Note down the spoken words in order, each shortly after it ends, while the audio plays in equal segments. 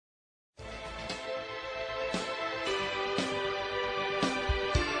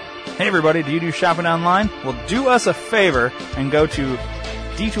Hey everybody, do you do shopping online? Well, do us a favor and go to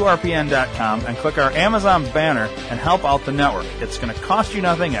d2rpn.com and click our Amazon banner and help out the network. It's going to cost you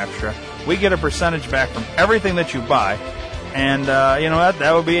nothing extra. We get a percentage back from everything that you buy. And you know what?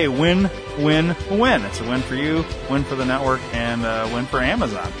 That would be a win-win-win. It's a win for you, win for the network, and a win for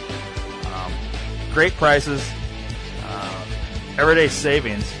Amazon. Great prices, everyday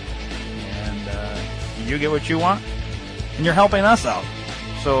savings, and you get what you want, and you're helping us out.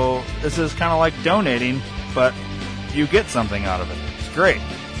 So this is kind of like donating, but you get something out of it. It's great.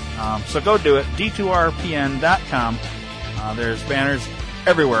 So go do it. d2rpn.com. There's banners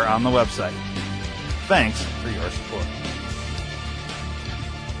everywhere on the website. Thanks for your support.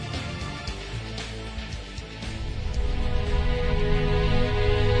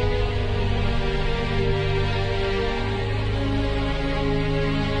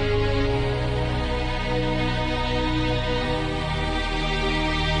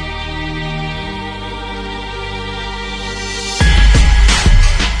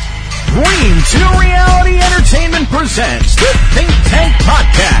 Dream 2 Reality Entertainment presents the Think Tank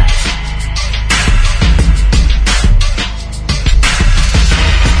Podcast.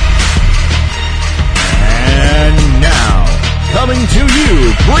 And now, coming to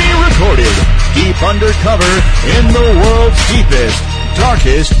you pre-recorded, deep undercover in the world's deepest,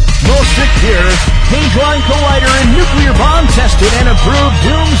 darkest, most secure, Hadron Collider and nuclear bomb tested and approved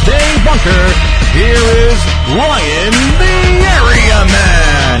doomsday bunker, here is Ryan the Area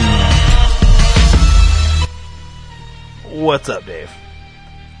Man. What's up, Dave?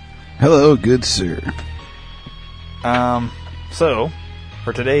 Hello, good sir. So,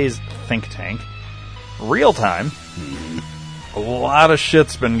 for today's Think Tank, real time, a lot of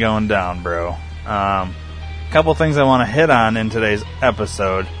shit's been going down, bro. Couple things I want to hit on in today's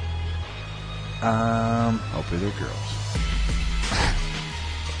episode. Hopefully they're girls.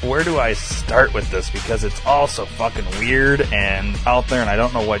 Where do I start with this? Because it's all so fucking weird and out there, and I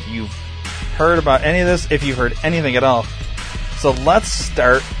don't know what you've heard about any of this, if you've heard anything at all. So let's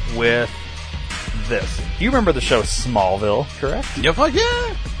start with this. You remember the show Smallville, correct? Yeah, fuck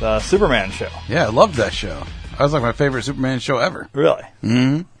yeah. The Superman show. Yeah, I loved that show. That was like my favorite Superman show ever. Really?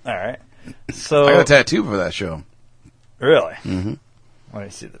 Mm-hmm. All right. So I got a tattoo for that show. Really? Mm-hmm. Let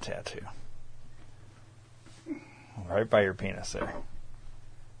me see the tattoo. Right by your penis there.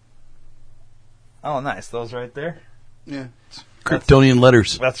 Oh, nice. Those right there? Yeah. Kryptonian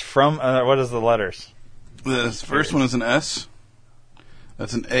letters. That's from, what is the letters? The first one is an S.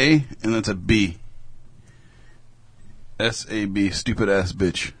 That's an A, and that's a B. S-A-B, stupid ass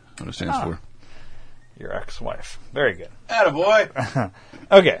bitch. What it stands for. Your ex-wife. Very good. Attaboy.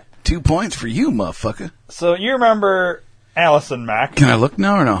 Okay. 2 points for you, motherfucker. So you remember Allison Mack? Can I look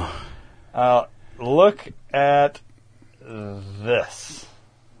now or no? Look at this.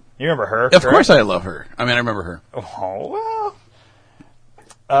 You remember her? Of course I love her. I mean, I remember her. Oh,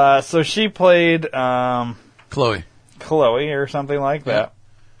 well. So she played Chloe or something like that.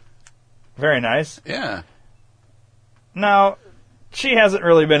 Very nice. Yeah. Now, she hasn't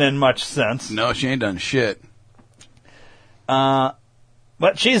really been in much since. No, she ain't done shit. But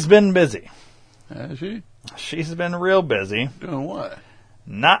she's been busy. Has she? She's been real busy. Doing what?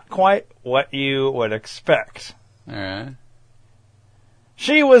 Not quite what you would expect. All right.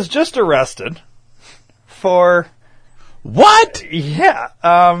 She was just arrested for... What? Yeah.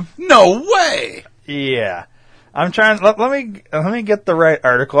 No way. Yeah. I'm trying... Let me get the right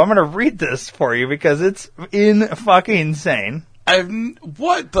article. I'm going to read this for you because it's fucking insane.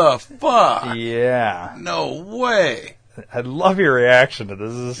 What the fuck? Yeah. No way. I love your reaction to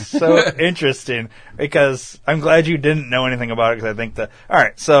this. This is so interesting because I'm glad you didn't know anything about it because I think that... All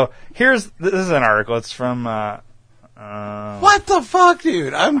right, so this is an article. It's from... what the fuck,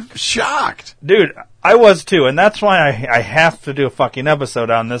 dude? I'm shocked. Dude, I was too, and that's why I have to do a fucking episode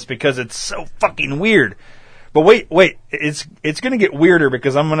on this because it's so fucking weird. But wait, it's going to get weirder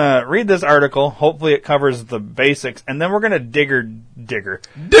because I'm going to read this article. Hopefully it covers the basics, and then we're going to digger deeper.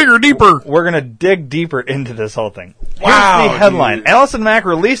 We're going to dig deeper into this whole thing. Wow, here's the headline. dude. Allison Mack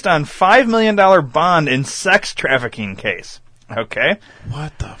released on $5 million bond in sex trafficking case. Okay?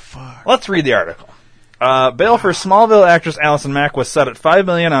 What the fuck? Let's read the article. Bail for Smallville actress Allison Mack was set at $5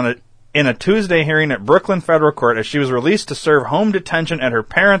 million in a Tuesday hearing at Brooklyn Federal Court as she was released to serve home detention at her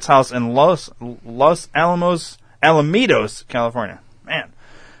parents' house in Los Alamitos, California. Man.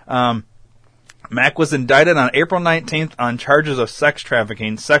 Mack was indicted on April 19th on charges of sex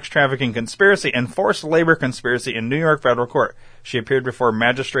trafficking conspiracy, and forced labor conspiracy in New York Federal Court. She appeared before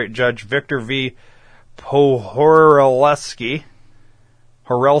Magistrate Judge Victor V. Pohorelski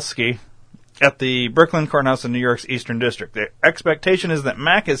at the Brooklyn Courthouse in New York's Eastern District. The expectation is that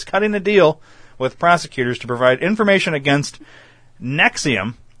Mack is cutting a deal with prosecutors to provide information against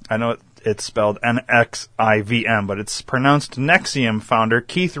NXIVM. I know it's spelled NXIVM, but it's pronounced NXIVM founder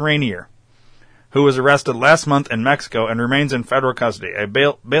Keith Rainier, who was arrested last month in Mexico and remains in federal custody. A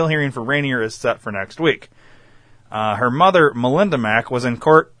bail hearing for Rainier is set for next week. Her mother, Melinda Mack, was in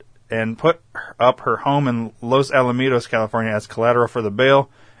court and put up her home in Los Alamitos, California, as collateral for the bail,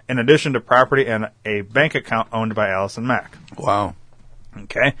 in addition to property and a bank account owned by Allison Mack. Wow.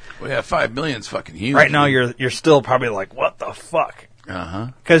 Okay. Well, yeah, $5 million's fucking huge. Right now, you're still probably like, what the fuck? Uh-huh.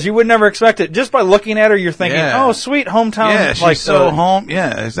 Because you would never expect it. Just by looking at her, you're thinking, oh, sweet hometown. Yeah, she's like home.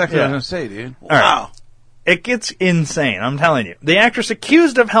 Yeah, exactly what I was going to say, dude. Wow. Right. It gets insane, I'm telling you. The actress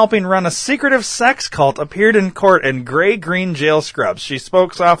accused of helping run a secretive sex cult appeared in court in gray-green jail scrubs. She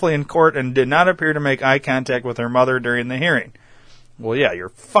spoke softly in court and did not appear to make eye contact with her mother during the hearing. Well, yeah, you're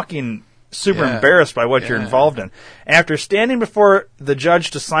fucking super embarrassed by what you're involved in. After standing before the judge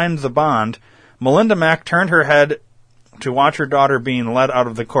to sign the bond, Melinda Mack turned her head to watch her daughter being led out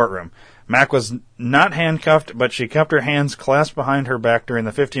of the courtroom. Mack was not handcuffed, but she kept her hands clasped behind her back during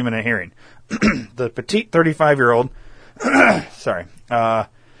the 15-minute hearing. The petite 35-year-old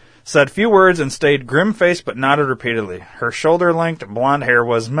said few words and stayed grim-faced but nodded repeatedly. Her shoulder-length blonde hair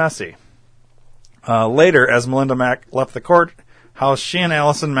was messy. Later, as Melinda Mack left the courthouse, she and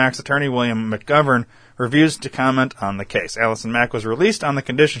Allison Mack's attorney, William McGovern, refused to comment on the case. Allison Mack was released on the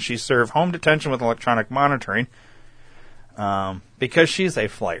condition she serve home detention with electronic monitoring because she's a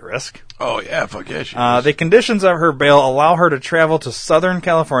flight risk. Oh, yeah, fuck yeah, she is. The conditions of her bail allow her to travel to Southern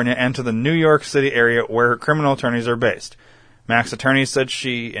California and to the New York City area where her criminal attorneys are based. Mack's attorney said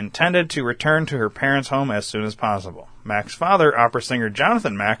she intended to return to her parents' home as soon as possible. Mack's father, opera singer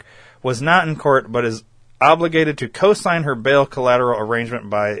Jonathan Mack, was not in court but is obligated to co-sign her bail collateral arrangement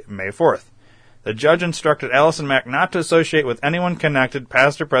by May 4th. The judge instructed Allison Mack not to associate with anyone connected,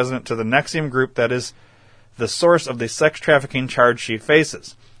 past or present, to the NXIVM group that is the source of the sex trafficking charge she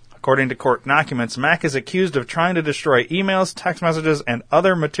faces. According to court documents, Mack is accused of trying to destroy emails, text messages, and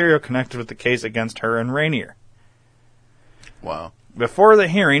other material connected with the case against her and Rainier. Wow. Before the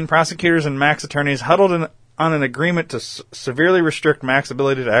hearing, prosecutors and Mack's attorneys huddled on an agreement to severely restrict Mack's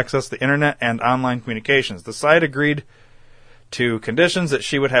ability to access the internet and online communications. The side agreed to conditions that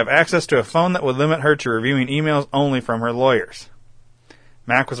she would have access to a phone that would limit her to reviewing emails only from her lawyers.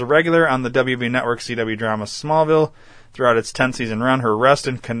 Mack was a regular on the WB Network CW drama Smallville throughout its 10-season run. Her arrest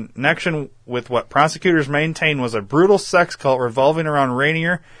in connection with what prosecutors maintain was a brutal sex cult revolving around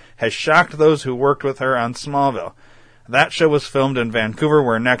Rainier has shocked those who worked with her on Smallville. That show was filmed in Vancouver,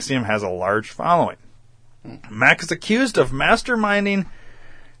 where NXIVM has a large following. Mack is accused of masterminding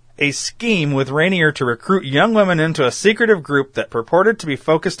a scheme with Rainier to recruit young women into a secretive group that purported to be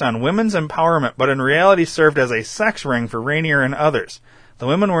focused on women's empowerment, but in reality served as a sex ring for Rainier and others. The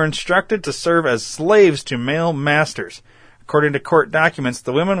women were instructed to serve as slaves to male masters. According to court documents,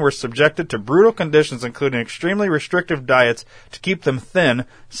 the women were subjected to brutal conditions, including extremely restrictive diets to keep them thin,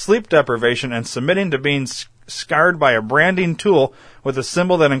 sleep deprivation, and submitting to being scarred by a branding tool with a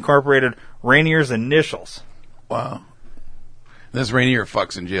symbol that incorporated Rainier's initials. Wow. This Rainier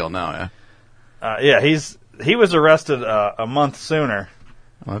fucks in jail now, yeah? Yeah, he was arrested a month sooner.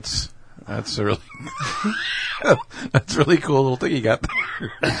 That's a really that's a really cool little thing you got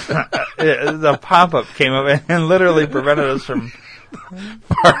there. The pop-up came up and literally prevented us from...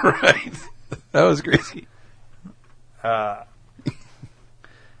 All right. That was crazy.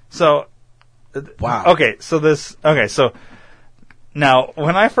 So... Wow. Okay, so now,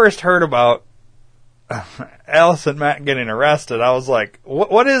 when I first heard about Allison Mack getting arrested, I was like,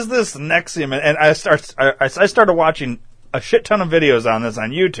 what is this NXIVM? And I started watching a shit ton of videos on this on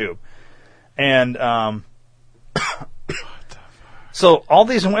YouTube. And so all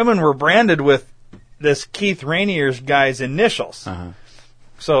these women were branded with this Keith Rainier's guy's initials. Uh-huh.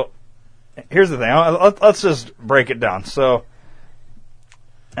 So here's the thing. Let's just break it down. So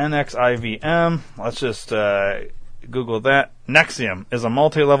NXIVM, let's just Google that. NXIVM is a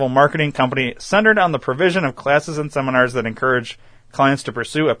multi-level marketing company centered on the provision of classes and seminars that encourage clients to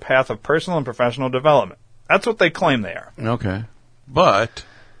pursue a path of personal and professional development. That's what they claim they are. Okay. But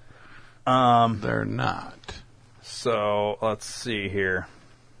they're not. So let's see here.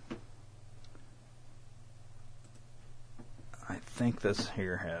 I think this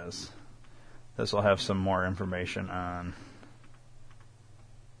will have some more information on.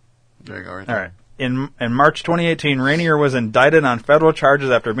 There you go. Right there. All right. In March 2018, Rainier was indicted on federal charges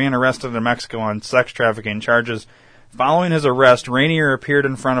after being arrested in Mexico on sex trafficking charges. Following his arrest, Rainier appeared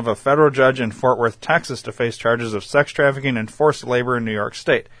in front of a federal judge in Fort Worth, Texas, to face charges of sex trafficking and forced labor in New York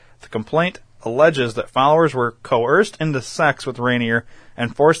State. The complaint alleges that followers were coerced into sex with Rainier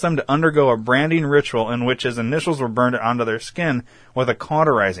and forced them to undergo a branding ritual in which his initials were burned onto their skin with a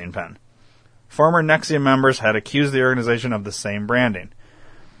cauterizing pen. Former NXIVM members had accused the organization of the same branding.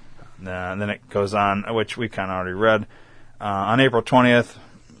 And then it goes on, which we kind of already read. On April 20th,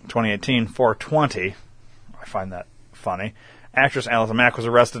 2018, 420, I find that funny, actress Allison Mack was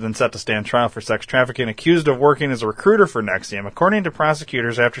arrested and set to stand trial for sex trafficking, accused of working as a recruiter for NXIVM. According to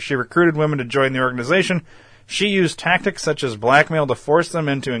prosecutors, after she recruited women to join the organization, she used tactics such as blackmail to force them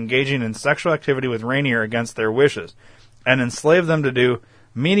into engaging in sexual activity with Rainier against their wishes, and enslaved them to do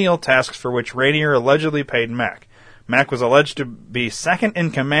menial tasks for which Rainier allegedly paid Mack. Mack was alleged to be second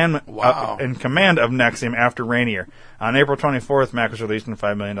in command of NXIVM after Rainier. On April 24th, Mack was released in a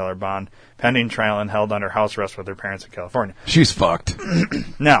 $5 million bond, pending trial and held under house arrest with her parents in California. She's fucked.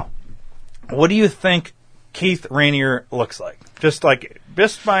 Now, what do you think Keith Rainier looks like? Just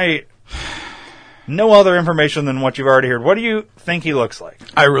by no other information than what you've already heard, what do you think he looks like?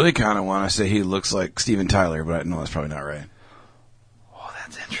 I really kind of want to say he looks like Steven Tyler, but I know that's probably not right. Oh,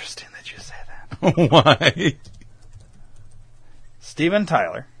 that's interesting that you say that. Why? Steven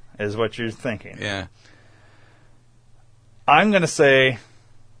Tyler is what you're thinking. Yeah. I'm going to say...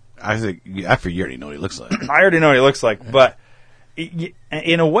 I think, after you already know what he looks like. I already know what he looks like, but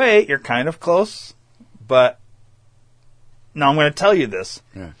in a way, you're kind of close. But now I'm going to tell you this.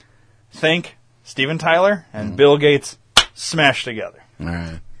 Yeah. Think Steven Tyler and Bill Gates smashed together. All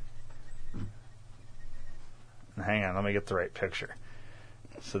right. Hang on, let me get the right picture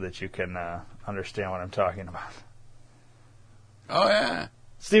so that you can understand what I'm talking about. Oh, yeah.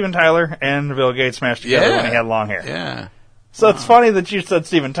 Steven Tyler and Bill Gates smashed together when he had long hair. Yeah. So it's funny that you said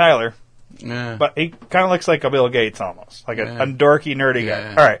Steven Tyler, Yeah. but he kind of looks like a Bill Gates almost, like a dorky, nerdy guy.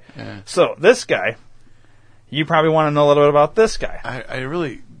 Yeah. All right. Yeah. So this guy, you probably want to know a little bit about this guy. I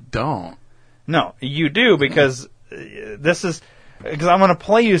really don't. No, you do, because because I'm going to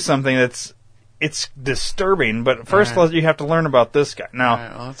play you something it's disturbing, but first you have to learn about this guy. Now, All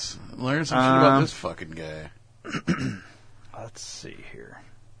right, well, let's learn some shit about this fucking guy. Let's see here.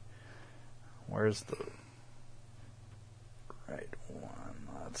 Where's the right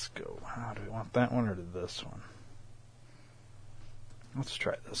one? Let's go. How do we want that one or this one? Let's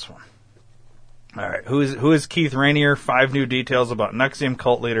try this one. All right. Who is Keith Rainier? 5 new details about NXIVM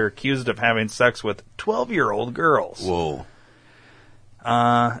cult leader accused of having sex with 12-year-old girls. Whoa.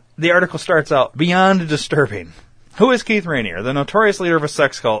 The article starts out, beyond disturbing. Who is Keith Rainier? The notorious leader of a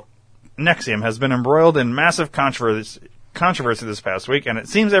sex cult, NXIVM, has been embroiled in massive controversy this past week, and it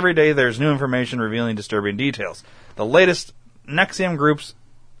seems every day there's new information revealing disturbing details. The latest, NXIVM group's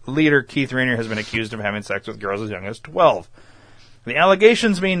leader, Keith Rainier, has been accused of having sex with girls as young as 12. The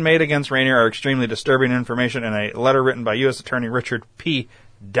allegations being made against Rainier are extremely disturbing information in a letter written by U.S. Attorney Richard P.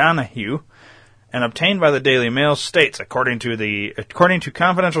 Donahue and obtained by the Daily Mail states, according to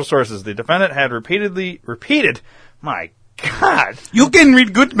confidential sources, the defendant had repeated, my God. You can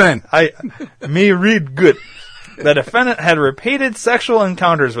read good, man. Me read good. The defendant had repeated sexual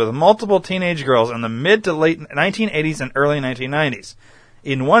encounters with multiple teenage girls in the mid to late 1980s and early 1990s.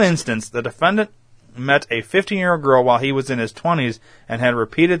 In one instance, the defendant met a 15-year-old girl while he was in his 20s and had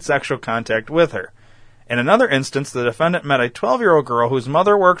repeated sexual contact with her. In another instance, the defendant met a 12-year-old girl whose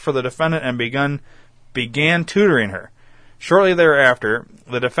mother worked for the defendant and began tutoring her. Shortly thereafter,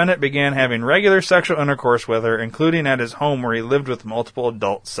 the defendant began having regular sexual intercourse with her, including at his home where he lived with multiple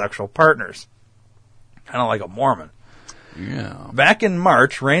adult sexual partners. Kind of like a Mormon. Yeah. Back in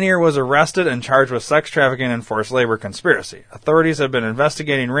March, Rainier was arrested and charged with sex trafficking and forced labor conspiracy. Authorities have been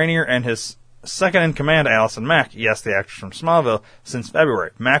investigating Rainier and his second-in-command, Allison Mack, yes, the actress from Smallville, since February.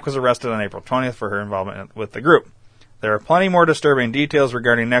 Mack was arrested on April 20th for her involvement with the group. There are plenty more disturbing details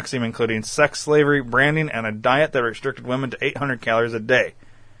regarding NXIVM, including sex slavery, branding, and a diet that restricted women to 800 calories a day.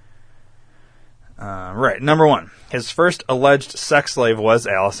 Right, number 1. His first alleged sex slave was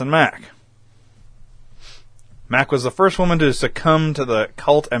Allison Mack. Mack was the first woman to succumb to the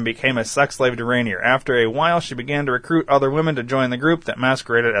cult and became a sex slave to Rainier. After a while, she began to recruit other women to join the group that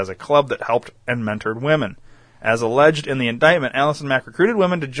masqueraded as a club that helped and mentored women. As alleged in the indictment, Allison Mack recruited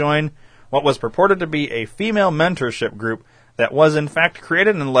women to join what was purported to be a female mentorship group that was in fact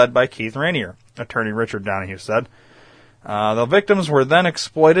created and led by Keith Rainier, Attorney Richard Donahue said. The victims were then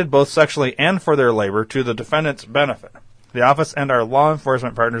exploited both sexually and for their labor to the defendant's benefit. The office and our law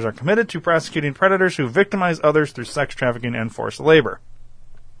enforcement partners are committed to prosecuting predators who victimize others through sex trafficking and forced labor.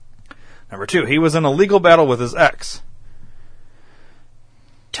 Number 2, he was in a legal battle with his ex.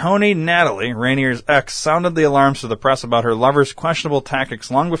 Tony Natalie, Rainier's ex, sounded the alarms to the press about her lover's questionable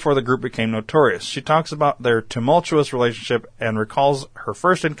tactics long before the group became notorious. She talks about their tumultuous relationship and recalls her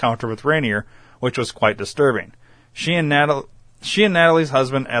first encounter with Rainier, which was quite disturbing. She and Natalie's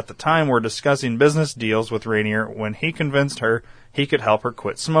husband at the time were discussing business deals with Rainier when he convinced her he could help her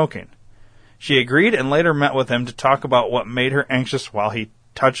quit smoking. She agreed and later met with him to talk about what made her anxious while he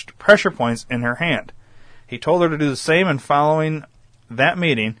touched pressure points in her hand. He told her to do the same, and following that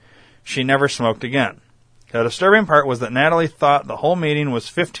meeting, she never smoked again. The disturbing part was that Natalie thought the whole meeting was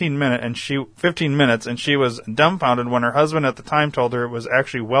 15 minutes, and she was dumbfounded when her husband at the time told her it was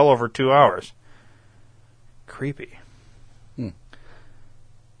actually well over 2 hours. Creepy.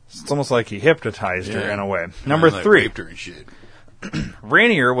 It's almost like he hypnotized her in a way. Number 3. Raped her and shit.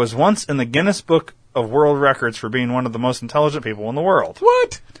 Rainier was once in the Guinness Book of World Records for being one of the most intelligent people in the world.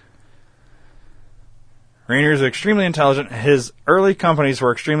 What? Rainier is extremely intelligent. His early companies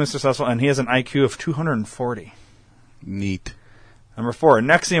were extremely successful, and he has an IQ of 240. Neat. Number 4.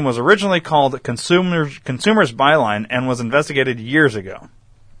 Nexium was originally called Consumers Byline and was investigated years ago.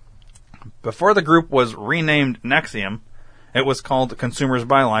 Before the group was renamed Nexium, it was called Consumers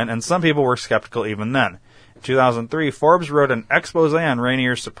Byline, and some people were skeptical even then. In 2003, Forbes wrote an expose on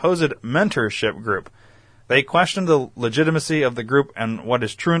Rainier's supposed mentorship group. They questioned the legitimacy of the group and what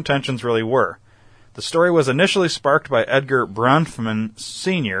his true intentions really were. The story was initially sparked by Edgar Bronfman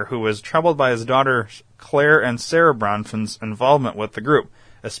Sr., who was troubled by his daughters Claire and Sarah Bronfman's involvement with the group,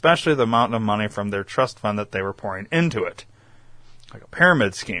 especially the amount of money from their trust fund that they were pouring into it. Like a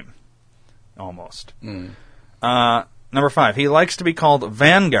pyramid scheme, almost. Number 5, he likes to be called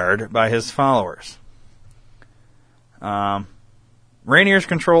Vanguard by his followers. Rainier's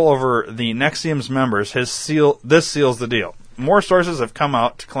control over the Nexium's members, this seals the deal. More sources have come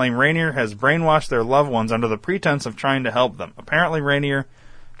out to claim Rainier has brainwashed their loved ones under the pretense of trying to help them. Apparently, Rainier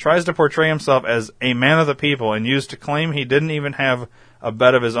tries to portray himself as a man of the people and used to claim he didn't even have a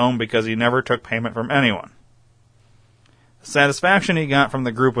bed of his own because he never took payment from anyone. The satisfaction he got from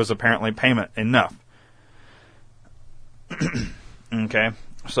the group was apparently payment enough. Okay,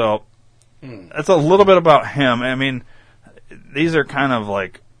 so that's a little bit about him. I mean, these are kind of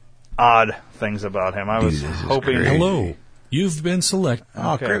like odd things about him. I was hoping... Hello. You've been selected.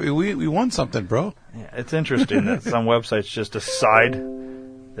 Oh, Okay. great. We won something, bro. Yeah, it's interesting that some websites just decide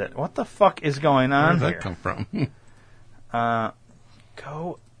that, what the fuck is going on Where did here? that come from?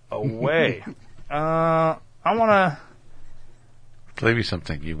 Go away. I want to... Play me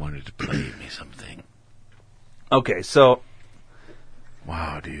something. You wanted to play me something. Okay, so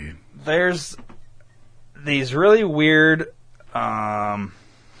Wow, dude. there's these really weird videos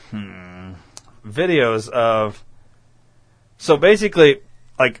of... So basically,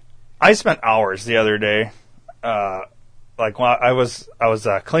 like, I spent hours the other day, like while I was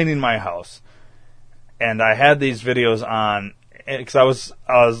cleaning my house, and I had these videos on because I was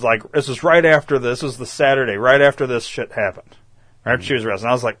like, this was right after this was the Saturday, right after this shit happened, right after she was arrested. And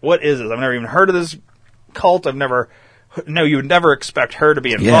I was like, what is this? I've never even heard of this cult. You would never expect her to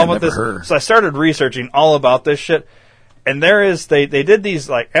be involved with this. Her. So I started researching all about this shit. And they did these,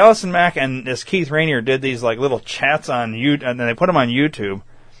 like, Allison Mack and this Keith Rainier did these, like, little chats on YouTube, and then they put them on YouTube.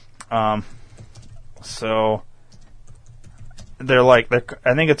 So,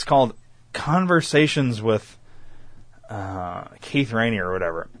 I think it's called Conversations with Keith Rainier or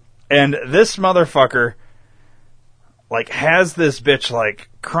whatever. And this motherfucker, like, has this bitch, like,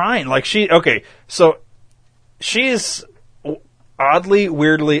 crying. Like, she's oddly,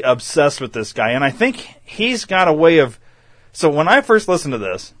 weirdly obsessed with this guy, and I think he's got a way of... So when I first listened to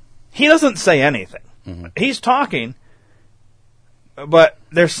this, he doesn't say anything. Mm-hmm. He's talking, but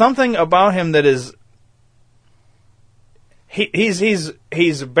there's something about him that is... He's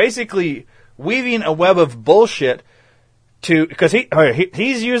basically weaving a web of bullshit to... Because he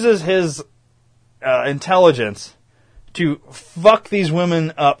uses his intelligence to fuck these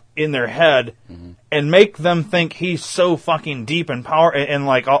women up in their head and make them think he's so fucking deep in power and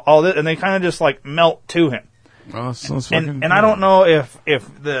like all this, and they kind of just like melt to him. Oh, And I don't know if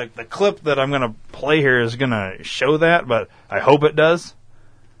the clip that I'm going to play here is going to show that, but I hope it does.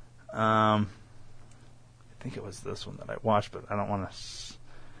 I think it was this one that I watched, but I don't want to...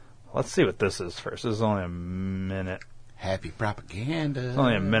 Let's see what this is first. This is only a minute. Happy propaganda. It's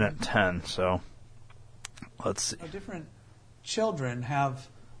only a minute 10, so let's see. Different children have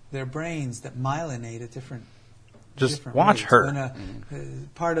their brains that myelinate at different Just different watch rates. her. When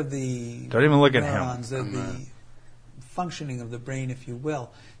part of the Don't even look at neurons, him. the functioning of the brain, if you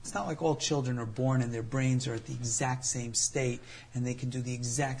will. It's not like all children are born and their brains are at the exact same state and they can do the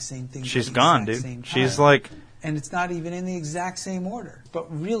exact same thing. She's at the gone, exact dude. same She's time. like And it's not even in the exact same order. But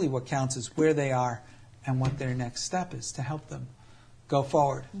really what counts is where they are and what their next step is to help them go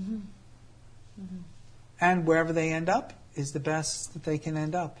forward. Mm-hmm. Mm-hmm. And wherever they end up is the best that they can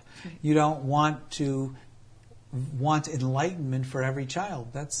end up. Right. You don't want enlightenment for every child.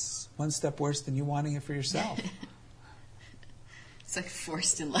 That's one step worse than you wanting it for yourself. It's like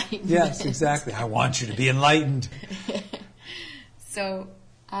forced enlightenment. Yes, exactly. I want you to be enlightened. So,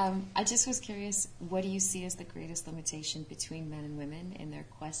 I just was curious, what do you see as the greatest limitation between men and women in their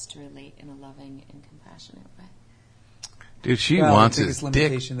quest to relate in a loving and compassionate way? Dude, she wants his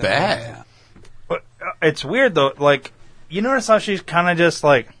dick bad. It's weird, though. Like, you notice how she's kind of just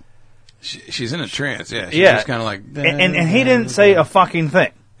like... She's in a trance, yeah. She's just kind of like... And he didn't say a fucking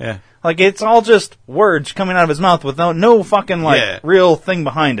thing. Yeah. Like, it's all just words coming out of his mouth with no fucking, real thing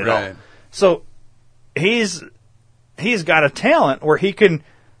behind it all. So, he's got a talent where he can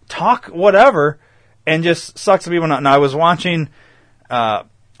talk whatever and just sucks people out. Now, I was watching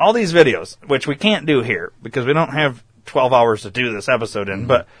all these videos, which we can't do here because we don't have 12 hours to do this episode in,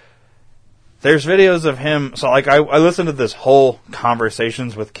 but there's videos of him. So, like, I listened to this whole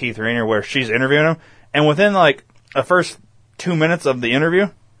conversations with Keith Rayner where she's interviewing him, and within, like, the first 2 minutes of the interview,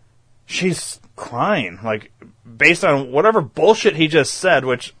 she's crying, like, based on whatever bullshit he just said,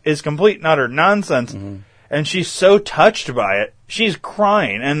 which is complete and utter nonsense. Mm-hmm. And she's so touched by it, she's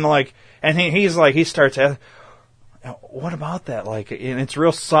crying. And, like, and he's like, he starts asking, what about that? Like, and it's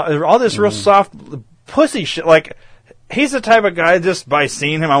real soft, all this real soft pussy shit. Like, he's the type of guy, just by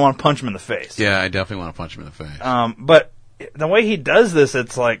seeing him, I want to punch him in the face. Yeah, I definitely want to punch him in the face. But the way he does this,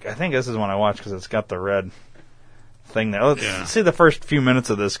 it's like, I think this is one I watched because it's got the red thing there. Let's see the first few minutes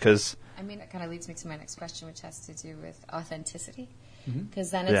of this, because... I mean, it kind of leads me to my next question, which has to do with authenticity. Because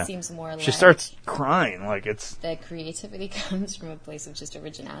then it seems more like... She starts crying, like it's... The creativity comes from a place of just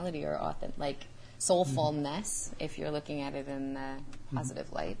originality or like soulfulness, if you're looking at it in a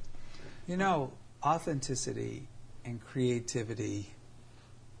positive light. You know, authenticity and creativity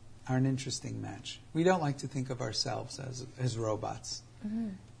are an interesting match. We don't like to think of ourselves as robots. Mm-hmm.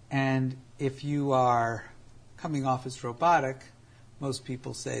 And if you are coming off as robotic, most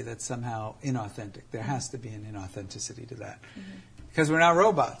people say that's somehow inauthentic. There has to be an inauthenticity to that. Mm-hmm. Because we're not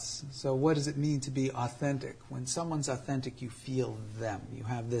robots. So what does it mean to be authentic? When someone's authentic, you feel them. You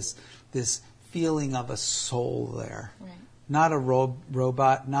have this feeling of a soul there. Right. Not a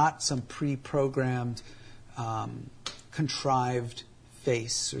robot, not some pre-programmed, contrived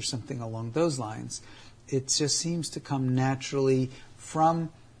face or something along those lines. It just seems to come naturally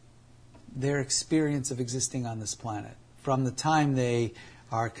from their experience of existing on this planet. From the time they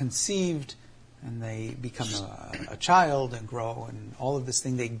are conceived and they become a child and grow and all of this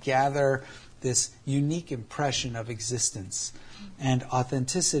thing, they gather this unique impression of existence. And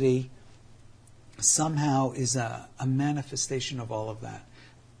authenticity somehow is a manifestation of all of that.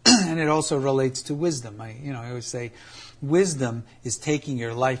 And it also relates to wisdom. I always say wisdom is taking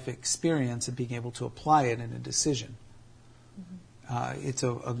your life experience and being able to apply it in a decision. It's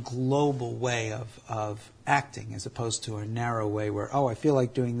a global way of acting as opposed to a narrow way where, I feel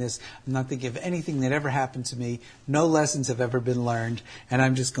like doing this. I'm not thinking of anything that ever happened to me. No lessons have ever been learned, and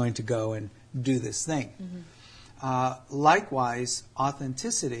I'm just going to go and do this thing. Mm-hmm. Likewise,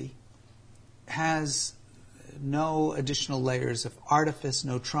 authenticity has no additional layers of artifice,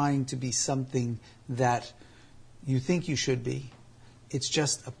 no trying to be something that you think you should be. It's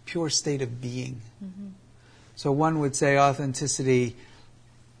just a pure state of being. Mm-hmm. So one would say authenticity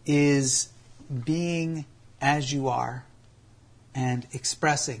is being as you are and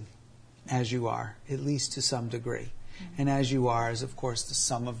expressing as you are, at least to some degree. Mm-hmm. And as you are is, of course, the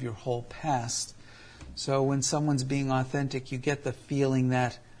sum of your whole past. So when someone's being authentic, you get the feeling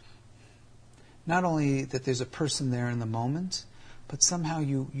that not only that there's a person there in the moment, but somehow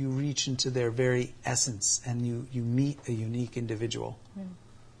you reach into their very essence and you meet a unique individual. Mm.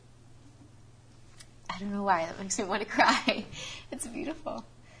 I don't know why. That makes me want to cry. It's beautiful.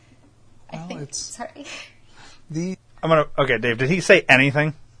 Sorry. Okay, Dave, did he say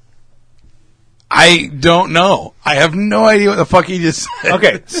anything? I don't know. I have no idea what the fuck he just said.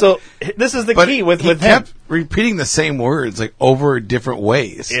 Okay, so this is the key with him. He kept repeating the same words, like, over different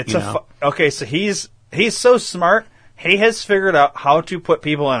ways. Okay, so he's so smart. He has figured out how to put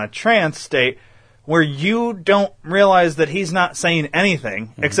people in a trance state where you don't realize that he's not saying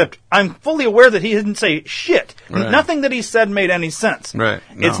anything, except I'm fully aware that he didn't say shit. Right. Nothing that he said made any sense. Right.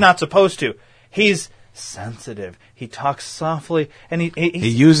 No. It's not supposed to. He's sensitive. He talks softly, and he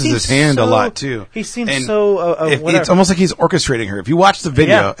uses his hand a lot too. He seems it's almost like he's orchestrating her. If you watch the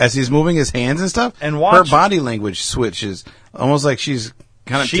video as he's moving his hands and stuff, and her body language switches, almost like she's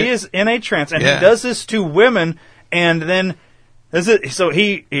She is in a trance, and Yeah. he does this to women, and then so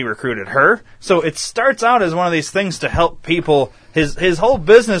he recruited her. So it starts out as one of these things to help people. His whole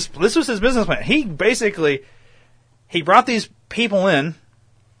business. This was his business plan. He basically brought these people in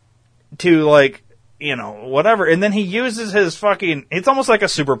to whatever, and then he uses his fucking. It's almost like a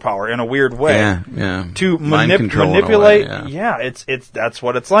superpower in a weird way. Yeah. To Mind control in a way, manipulate. yeah. It's that's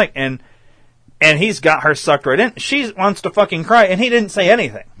what it's like, and he's got her sucked right in. She wants to fucking cry, and he didn't say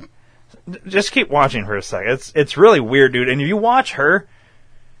anything. Just keep watching for a second. It's really weird, dude. And if you watch her,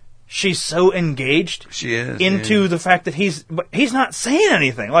 she's so engaged. She is into the fact that he's not saying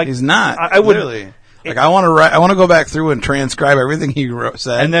anything. Like he's not. I would literally. Like I want to write. I want to go back through and transcribe everything he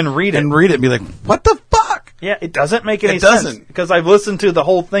said, and then read it and be like, "What the fuck?" Yeah, it doesn't make any It sense doesn't. because I've listened to the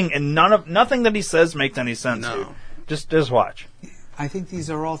whole thing, and nothing that he says makes any sense. No. Dude. Just watch. I think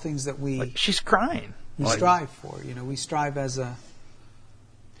these are all things that we She's crying. strive for. We strive as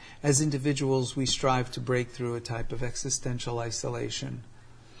individuals. We strive to break through a type of existential isolation.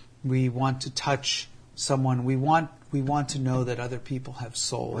 We want to touch someone. We want to know that other people have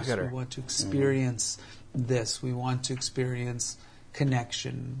souls. Look at her. We want to experience this. We want to experience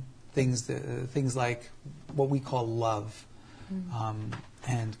connection. Things like what we call love,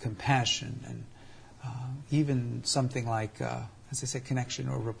 and compassion, and even something like, as I said, connection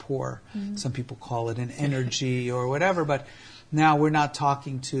or rapport. Some people call it an energy or whatever. But now we're not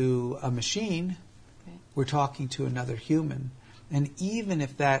talking to a machine. Right. We're talking to another human. And even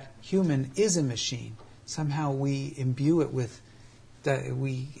if that human is a machine, somehow we imbue it with,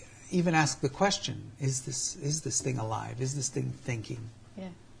 we even ask the question, is this thing alive? Is this thing thinking? Yeah.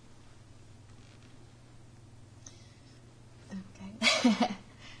 Okay.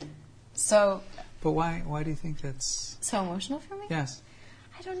 So But why do you think that's... so emotional for me? Yes.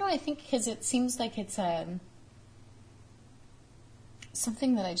 I don't know. I think because it seems like it's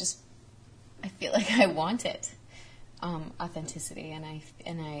something that I feel like I want it. Authenticity, and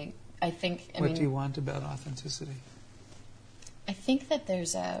I think. What do you want about authenticity? I think that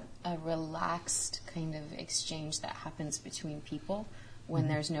there's a relaxed kind of exchange that happens between people when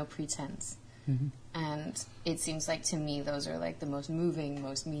there's no pretense. Mm-hmm. And it seems like to me those are like the most moving,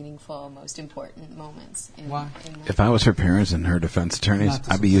 most meaningful, most important moments. Why? If I was her parents and her defense attorneys, Not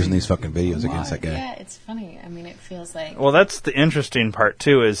to I'd be using say these fucking videos why? against that guy. Yeah, it's funny. I mean, it feels like... Well, that's the interesting part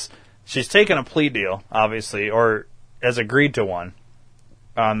too. Is she's taken a plea deal, obviously, or has agreed to one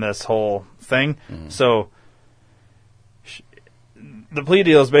on this whole thing. So the plea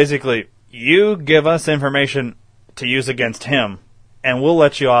deal is basically you give us information to use against him, and we'll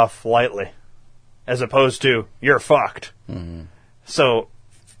let you off lightly, as opposed to you're fucked. So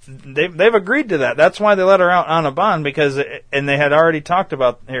they've agreed to that. That's why they let her out on a bond, because and they had already talked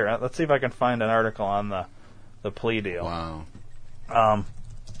about. Here, let's see if I can find an article on the plea deal. Wow.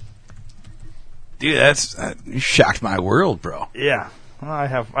 Dude, you shocked my world, bro. Yeah, well, I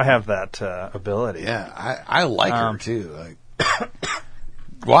have that ability. Yeah, I like her too. Like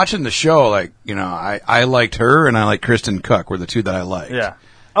watching the show, like I liked her and I like Kristen Cook were the two that I liked. Yeah.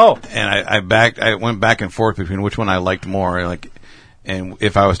 Oh, And I went back and forth between which one I liked more, like, and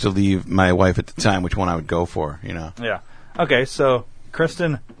if I was to leave my wife at the time, which one I would go for, yeah. Okay, so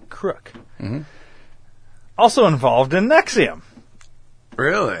Kristen Crook, also involved in NXIVM.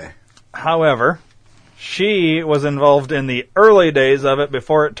 Really? However, she was involved in the early days of it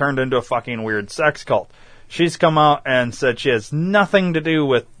before it turned into a fucking weird sex cult. She's come out and said she has nothing to do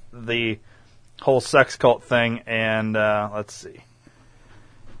with the whole sex cult thing, and let's see.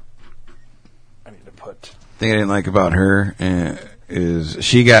 I need to put... The thing I didn't like about her is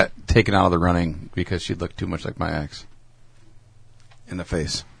she got taken out of the running because she looked too much like my ex in the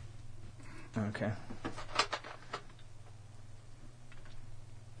face. Okay.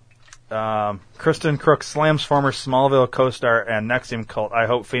 Kristen Crook slams former Smallville co-star and NXIVM cult. I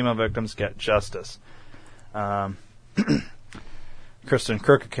hope female victims get justice. Kristen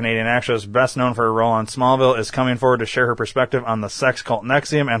Crook, a Canadian actress best known for her role on Smallville, is coming forward to share her perspective on the sex cult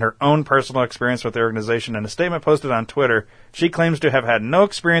NXIVM and her own personal experience with the organization. In a statement posted on Twitter, she claims to have had no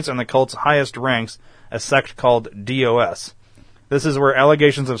experience in the cult's highest ranks, a sect called DOS. This is where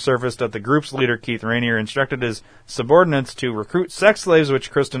allegations have surfaced that the group's leader, Keith Rainier, instructed his subordinates to recruit sex slaves, which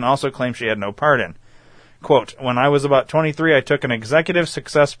Kristen also claimed she had no part in. Quote, when I was about 23, I took an executive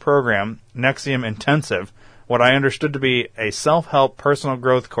success program, NXIVM Intensive, what I understood to be a self-help personal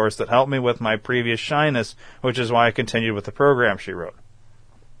growth course that helped me with my previous shyness, which is why I continued with the program, she wrote.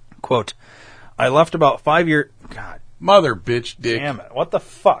 Quote, I left about 5 years... God Mother bitch dick. damn it. What the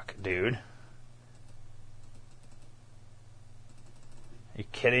fuck, dude? You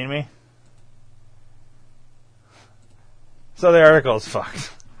kidding me? So the article is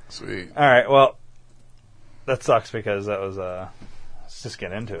fucked. Sweet. All right, well, that sucks because that was, let's just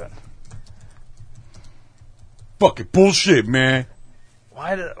get into it. Fucking bullshit, man.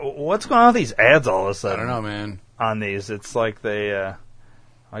 What's going on with these ads all of a I sudden? don't know, man. On these, it's like they,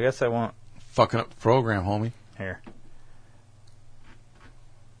 I guess I won't. Fucking up the program, homie. Here.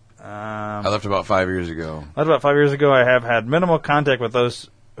 I left about 5 years ago. About 5 years ago, I have had minimal contact with those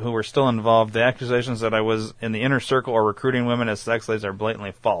who were still involved. The accusations that I was in the inner circle or recruiting women as sex slaves are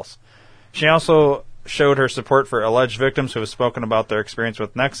blatantly false. She also showed her support for alleged victims who have spoken about their experience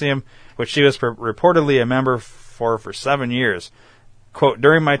with NXIVM, which she was reportedly a member for 7 years. Quote,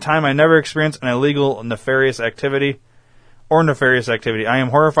 during my time, I never experienced an illegal, nefarious activity. I am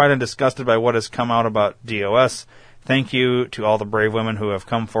horrified and disgusted by what has come out about DOS. Thank you to all the brave women who have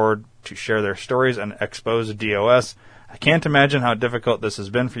come forward to share their stories and expose DOS. I can't imagine how difficult this has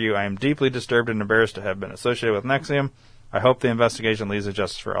been for you. I am deeply disturbed and embarrassed to have been associated with NXIVM. I hope the investigation leads to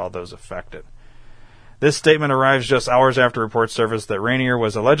justice for all those affected. This statement arrives just hours after reports surfaced that Rainier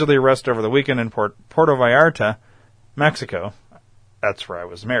was allegedly arrested over the weekend in Puerto Vallarta, Mexico. That's where I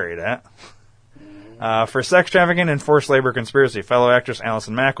was married at. For sex trafficking and forced labor conspiracy. Fellow actress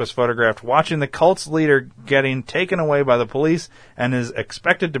Allison Mack was photographed watching the cult's leader getting taken away by the police and is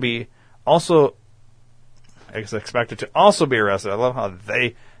expected to also be arrested. I love how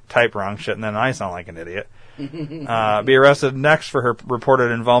they type wrong shit and then I sound like an idiot. Be arrested next for her reported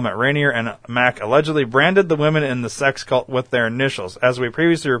involvement. Rainier and Mack allegedly branded the women in the sex cult with their initials. As we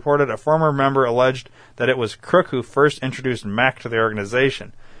previously reported, a former member alleged that it was Crook who first introduced Mack to the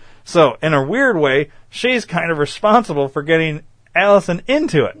organization. So, in a weird way, she's kind of responsible for getting Allison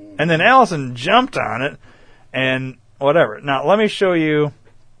into it. And then Allison jumped on it and whatever. Now, let me show you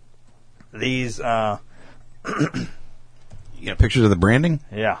these. You got pictures of the branding?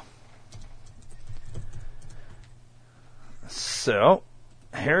 Yeah. So,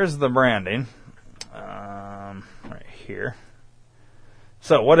 here's the branding. Right here.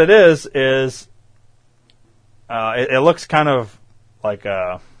 So, what it is it looks kind of like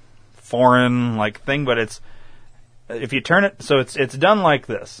a foreign thing, but it's if you turn it, so it's done like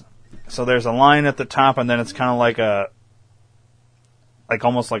this. So there's a line at the top, and then it's kind of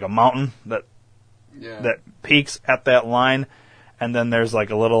almost like a mountain that peaks at that line, and then there's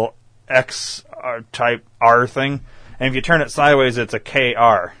like a little X type R thing, and if you turn it sideways, it's a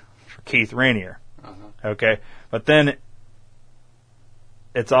KR for Keith Rainier. Okay, but then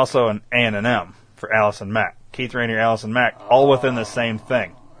it's also an A and an M for Allison Mack. Keith Rainier, Allison Mack, all within the same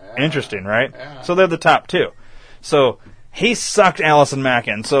thing. Yeah. Interesting, right? Yeah. So they're the top two. So he sucked Allison Mack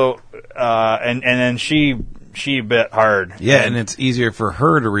in. So and then she bit hard. Yeah, and it's easier for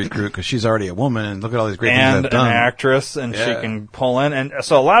her to recruit because she's already a woman, and look at all these great things I've done. And an actress, and she can pull in. And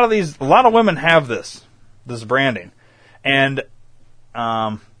so a lot of women have this branding. And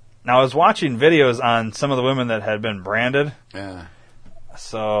now I was watching videos on some of the women that had been branded. Yeah.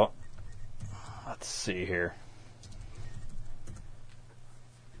 So let's see here.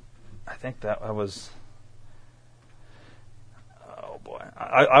 I think that was. Oh boy,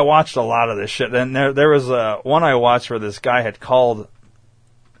 I watched a lot of this shit, and there was one I watched where this guy had called,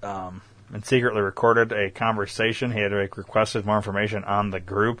 and secretly recorded a conversation. He had requested more information on the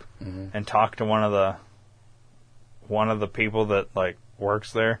group, and talked to one of the people that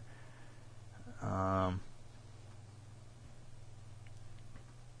works there.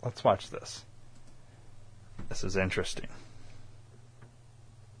 Let's watch this. This is interesting.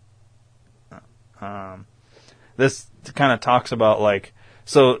 This kind of talks about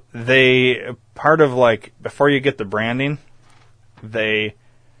so they part of before you get the branding, they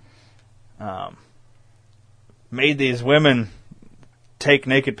made these women take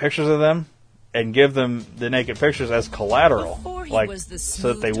naked pictures of them and give them the naked pictures as collateral,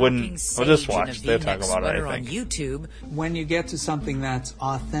 so that they wouldn't. Well, just watch. They'll talk about it. I think. On YouTube, when you get to something that's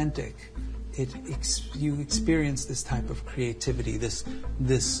authentic, you experience this type of creativity,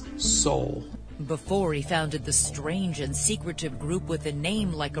 this soul. Before he founded the strange and secretive group with a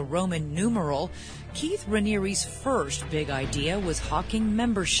name like a Roman numeral, Keith Raniere's first big idea was hawking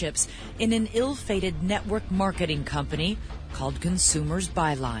memberships in an ill-fated network marketing company called Consumers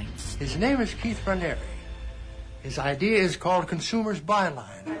Byline. His name is Keith Raniere. His idea is called Consumers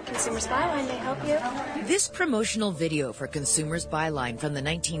Byline. Consumers Byline, may I help you? This promotional video for Consumers Byline from the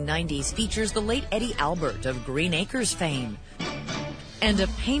 1990s features the late Eddie Albert of Green Acres fame. And a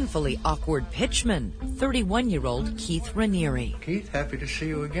painfully awkward pitchman, 31-year-old Keith Raniere. Keith, happy to see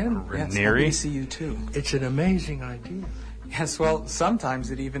you again. Yes, happy to see you too. It's an amazing idea. Yes, well,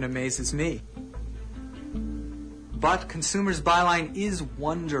 sometimes it even amazes me. But Consumers Byline is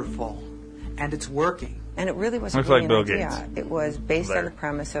wonderful, and it's working. And it really was Looks really like Bill an idea. Gates. It was based There. on the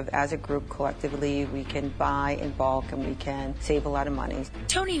premise of, as a group, collectively, we can buy in bulk and we can save a lot of money.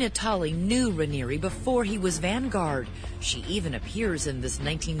 Tony Natali knew Raniere before he was Vanguard. She even appears in this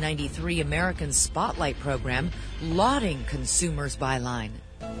 1993 American Spotlight program, lauding Consumers Byline.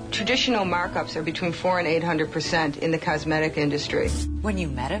 Traditional markups are between 400% and 800% in the cosmetic industry. When you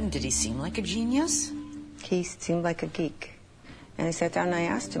met him, did he seem like a genius? He seemed like a geek. And I sat down and I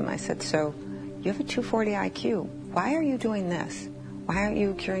asked him, I said, so you have a 240 IQ. Why are you doing this? Why aren't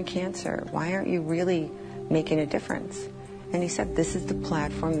you curing cancer? Why aren't you really making a difference? And he said, this is the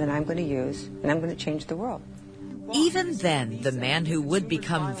platform that I'm going to use, and I'm going to change the world. Even then, the man who would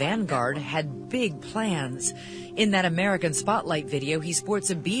become Vanguard had big plans. In that American Spotlight video, he sports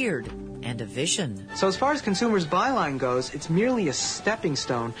a beard and a vision. So as far as Consumers Byline goes, it's merely a stepping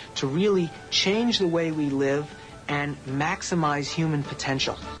stone to really change the way we live and maximize human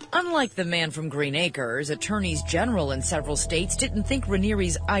potential. Unlike the man from Green Acres, attorneys general in several states didn't think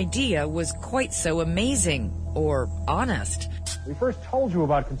Raniere's idea was quite so amazing or honest. We first told you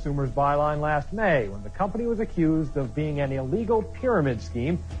about Consumers Byline last May when the company was accused of being an illegal pyramid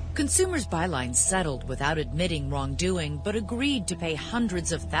scheme. Consumers Byline settled without admitting wrongdoing, but agreed to pay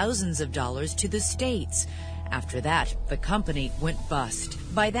hundreds of thousands of dollars to the states. After that, the company went bust.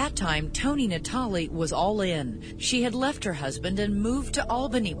 By that time, Tony Natali was all in. She had left her husband and moved to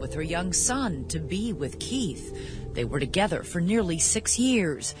Albany with her young son to be with Keith. They were together for nearly 6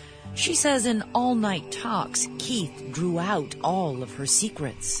 years. She says in all-night talks, Keith drew out all of her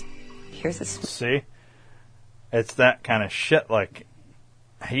secrets. See? It's that kind of shit, like,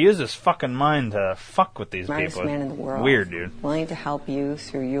 he used his fucking mind to fuck with these Smartest people. man in the world. Weird, dude. Willing to help you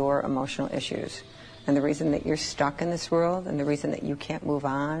through your emotional issues. And the reason that you're stuck in this world, and the reason that you can't move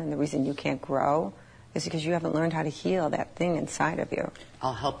on, and the reason you can't grow, is because you haven't learned how to heal that thing inside of you.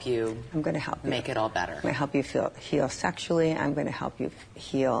 I'll help you. I'm going to help you. Make it all better. I'm going to help you heal sexually. I'm going to help you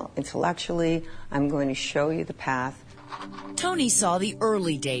heal intellectually. I'm going to show you the path. Tony saw the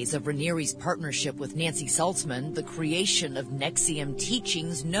early days of Raniere's partnership with Nancy Saltzman, the creation of NXIVM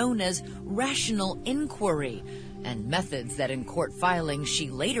teachings known as rational inquiry, and methods that in court filings she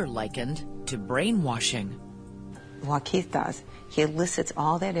later likened to brainwashing. What Keith does, he elicits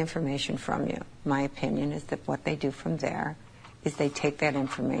all that information from you. My opinion is that what they do from there is they take that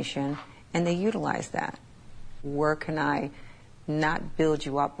information and they utilize that. Where can I not build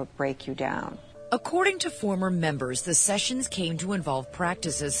you up but break you down? According to former members, the sessions came to involve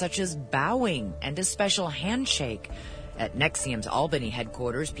practices such as bowing and a special handshake. At NXIVM's Albany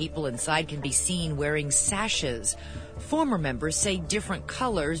headquarters, people inside can be seen wearing sashes. Former members say different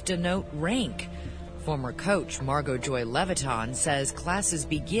colors denote rank. Former coach Margot Joy Leviton says classes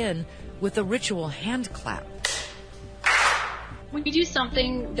begin with a ritual hand clap. We do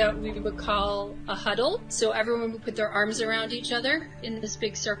something that we would call a huddle, so everyone would put their arms around each other in this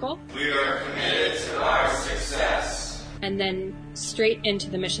big circle. We are committed to our success. And then straight into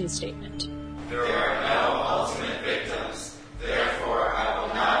the mission statement. There are no ultimate victims, therefore I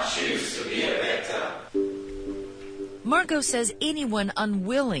will not choose to be a victim. Margot says anyone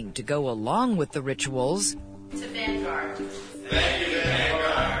unwilling to go along with the rituals To Vanguard. Thank you,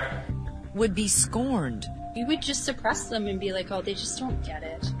 Vanguard. would be scorned. We would just suppress them and be like, oh, they just don't get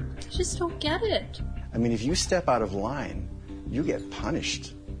it. They just don't get it. I mean, if you step out of line, you get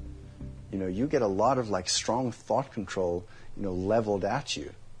punished. You know, you get a lot of like strong thought control, you know, leveled at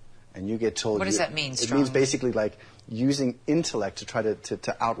you. And you get told... What does that mean, It strong? means basically like using intellect to try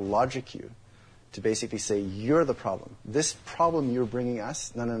to out-logic you. To basically say, you're the problem. This problem you're bringing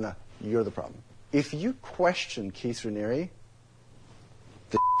us, no, you're the problem. If you question Keith Raniere,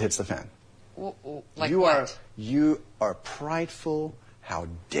 the hits the fan. Like you what? You are prideful. How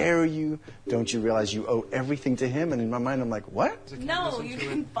dare you? Don't you realize you owe everything to him? And in my mind, I'm like, what? No, you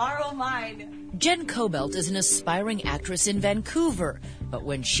can borrow mine. Jen Cobelt is an aspiring actress in Vancouver, but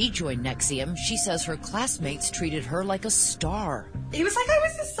when she joined NXIVM, she says her classmates treated her like a star. It was like I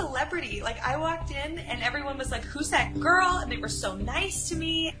was a celebrity. Like, I walked in and everyone was like, who's that girl? And they were so nice to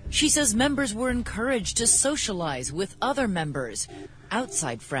me. She says members were encouraged to socialize with other members.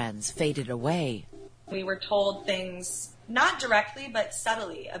 Outside friends faded away. We were told things, not directly, but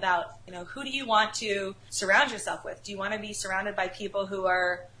subtly, about, you know, who do you want to surround yourself with? Do you want to be surrounded by people who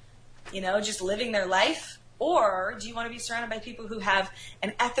are, you know, just living their life? Or do you want to be surrounded by people who have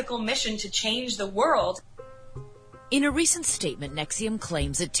an ethical mission to change the world? In a recent statement, NXIVM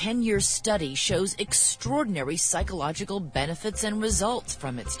claims a 10-year study shows extraordinary psychological benefits and results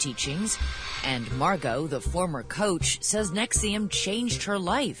from its teachings. And Margot, the former coach, says NXIVM changed her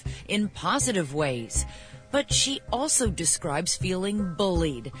life in positive ways. But she also describes feeling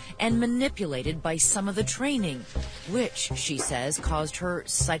bullied and manipulated by some of the training, which, she says, caused her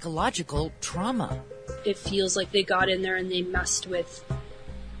psychological trauma. It feels like they got in there and they messed with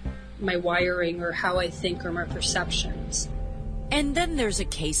my wiring or how I think or my perceptions. And then there's a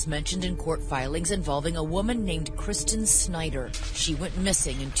case mentioned in court filings involving a woman named Kristen Snyder. She went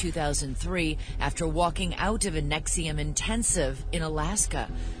missing in 2003 after walking out of a Nexium intensive in Alaska.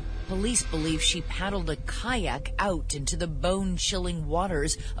 Police believe she paddled a kayak out into the bone-chilling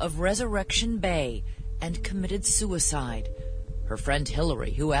waters of Resurrection Bay and committed suicide. Her friend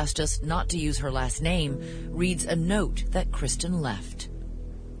Hillary, who asked us not to use her last name, reads a note that Kristen left.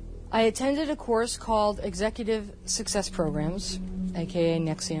 I attended a course called Executive Success Programs, aka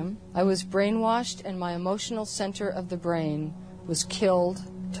Nexium. I was brainwashed and my emotional center of the brain was killed,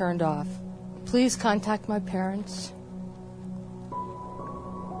 turned off. Please contact my parents.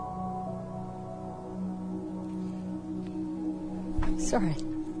 Sorry.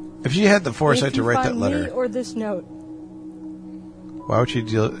 If she had the foresight to write that Me letter, or this note. why would she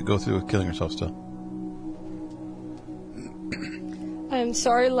go through with killing herself still? I am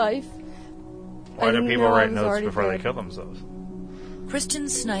sorry, life. Why do people write notes before they kill themselves? Kristen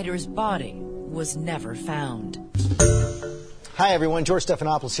Snyder's body was never found. Hi, everyone. George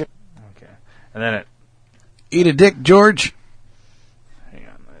Stephanopoulos here. Okay. And then Eat a dick, George. Hang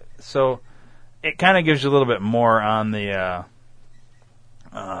on. So it kind of gives you a little bit more on the,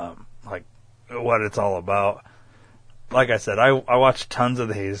 like, what it's all about. Like I said, I watched tons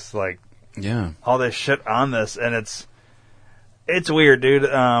of these, like, all this shit on this, and it's weird, dude.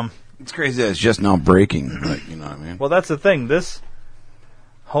 It's crazy that it's just now breaking, but you know what I mean? Well, that's the thing. This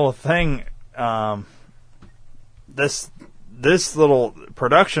whole thing, this little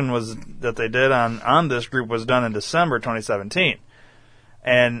production that they did on this group was done in December 2017.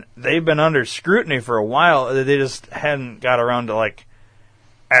 And they've been under scrutiny for a while. They just hadn't got around to, like,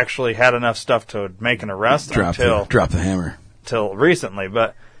 actually had enough stuff to make an arrest Drop the hammer. Till recently.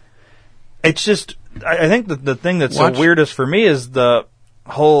 But it's just, I think the thing that's so weirdest for me is the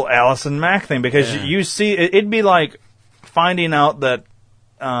whole Allison Mack thing, because you see, it'd be like finding out that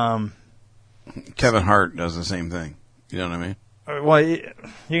Kevin Hart does the same thing. You know what I mean? Well, you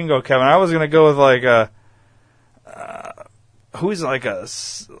can go, Kevin. I was going to go with like who's like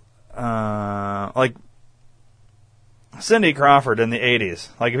like Cindy Crawford in the 80s.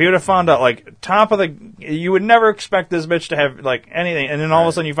 Like, if you would have found out, like, you would never expect this bitch to have, like, anything, and then all of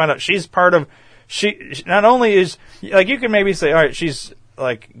a sudden you find out she's part of, she not only is, like, you can maybe say, all right, she's,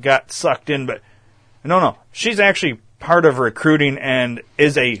 like, got sucked in, but no, she's actually part of recruiting and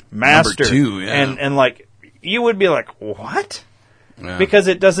is a master. Number 2, yeah. And like, you would be like, what? Yeah. Because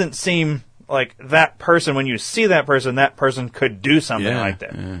it doesn't seem like that person, when you see that person could do something like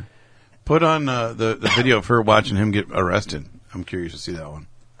that. Yeah. Put on the video of her watching him get arrested. I'm curious to see that one.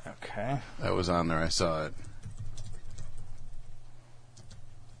 Okay. That was on there. I saw it.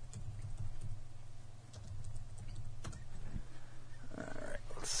 All right.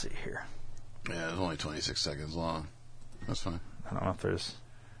 Let's see here. Yeah, it was only 26 seconds long. That's fine. I don't know if there's...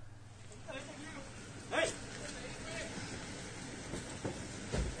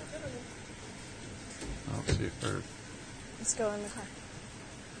 I'll see if her... Let's go in the car.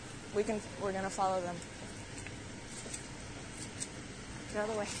 We're gonna follow them. Get out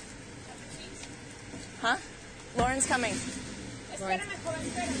of the way. Huh? Lauren's coming. Lauren.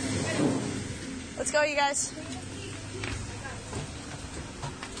 Let's go, you guys.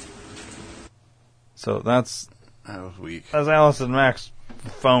 So that was weak. That's Allison Mack's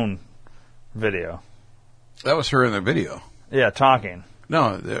phone video. That was her in the video. Yeah, talking.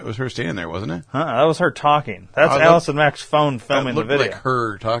 No, that was her standing there, wasn't it? That was her talking. That's Allison Mack's phone filming the video. Like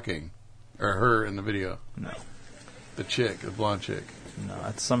her talking. Or her in the video. No. The chick, the blonde chick. No,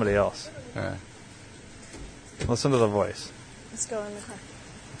 it's somebody else. Okay. Listen to the voice. Let's go in the car.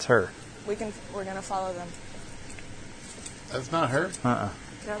 It's her. We're gonna follow them. That's not her? Get out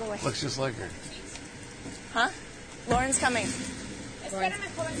of the way. Looks just like her. Huh? Lauren's coming. Lauren.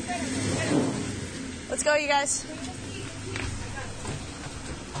 Let's go, you guys.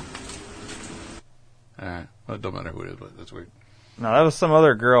 Alright. Well, it don't matter who it is, but that's weird. No, that was some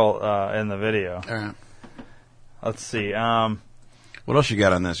other girl in the video. Alright. Let's see. What else you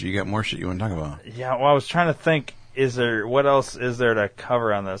got on this? You got more shit you want to talk about? Yeah, well, I was trying to think, what else is there to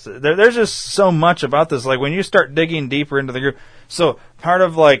cover on this? There's just so much about this. Like, when you start digging deeper into the group, so part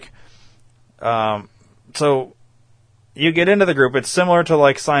of, like, so you get into the group, it's similar to,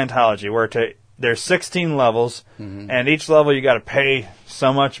 like, Scientology, where there's 16 levels, and each level you got to pay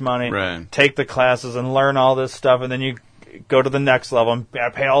so much money, take the classes and learn all this stuff, and then go to the next level and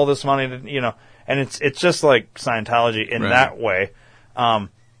pay all this money to, you know, and it's just like Scientology in that way. And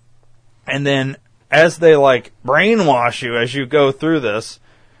then as they like brainwash you as you go through this,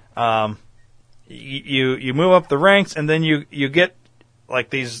 you move up the ranks, and then you get like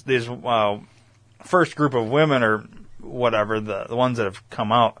these first group of women or whatever, the ones that have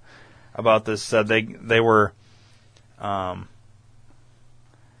come out about this said they were kind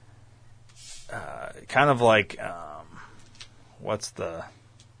of like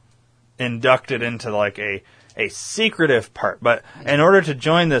inducted into like a secretive part, but in order to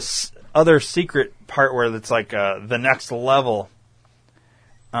join this other secret part where it's like the next level,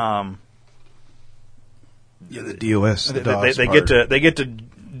 the DOS, they get to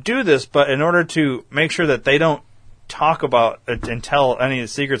do this, but in order to make sure that they don't talk about and tell any of the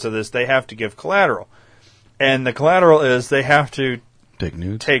secrets of this, they have to give collateral, and the collateral is they have to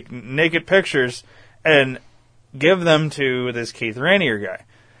take naked pictures and give them to this Keith Rainier guy,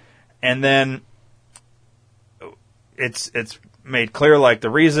 and then it's made clear, like, the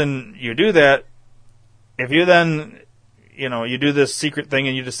reason you do that, if you then, you know, you do this secret thing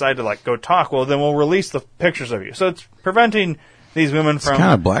and you decide to, like, go talk, well, then we'll release the pictures of you. So it's preventing these women from... It's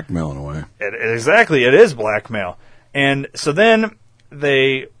kind of blackmail in a way. Exactly, it is blackmail. And so then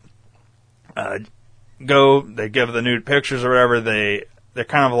they they give the nude pictures or whatever, they're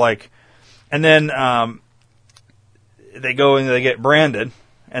kind of like... And then they go and they get branded,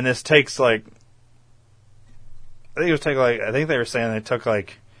 and this takes, like... I think they were saying it took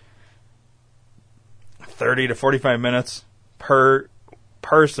like 30 to 45 minutes per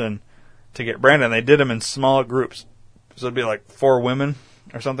person to get branded. And they did them in small groups, so it'd be like 4 women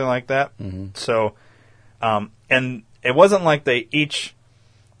or something like that. Mm-hmm. So, and it wasn't like they each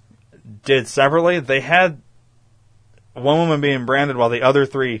did separately. They had one woman being branded while the other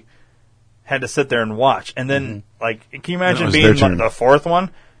 3 had to sit there and watch. And then, like, can you imagine being like the 4th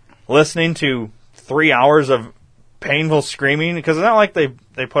one, listening to 3 hours of painful screaming? Because it's not like they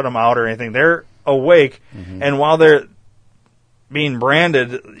put them out or anything. They're awake, and while they're being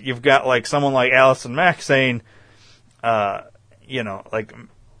branded, you've got like someone like Allison Mack saying, you know, like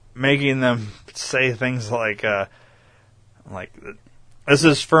making them say things like this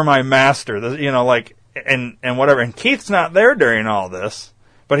is for my master, this, you know, like, and whatever. And Keith's not there during all this,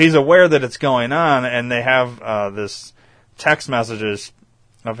 but he's aware that it's going on, and they have this text messages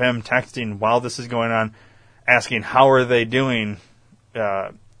of him texting while this is going on, asking how are they doing,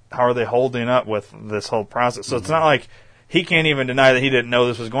 how are they holding up with this whole process. So it's not like he can't even deny that he didn't know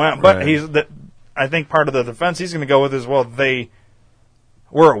this was going on. But I think part of the defense he's going to go with is, well, they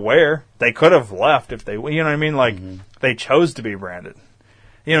were aware. They could have left if they, you know what I mean? Like, they chose to be branded.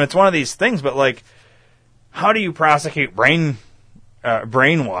 You know, it's one of these things, but like, how do you prosecute brainwashing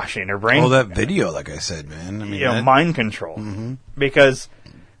or brain... Oh, that video, like I said, man. I mean, you know, mind control. Because,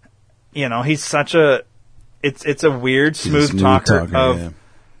 you know, he's such a... It's a weird, smooth talker of... Yeah.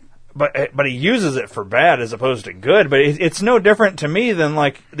 But he uses it for bad as opposed to good. But it's no different to me than,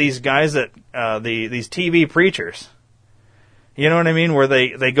 like, these guys that... these TV preachers. You know what I mean? Where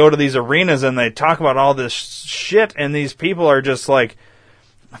they go to these arenas and they talk about all this shit, and these people are just, like,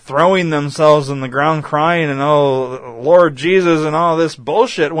 throwing themselves in the ground crying and, oh, Lord Jesus, and all this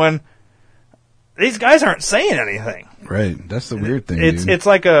bullshit, when these guys aren't saying anything. Right. That's the weird thing, dude. It's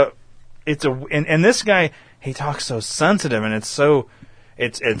like and this guy, he talks so sensitive, and it's so,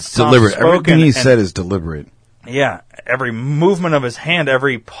 it's deliberate. Everything he said is deliberate. Yeah. Every movement of his hand,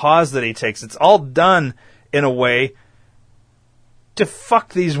 every pause that he takes, it's all done in a way to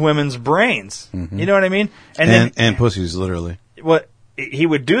fuck these women's brains. Mm-hmm. You know what I mean? And pussies, literally. What he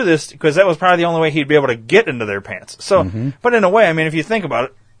would do this because that was probably the only way he'd be able to get into their pants. So, but in a way, I mean, if you think about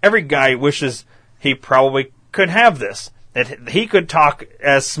it, every guy wishes he probably could have this. That he could talk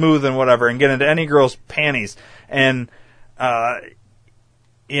as smooth and whatever and get into any girl's panties. And,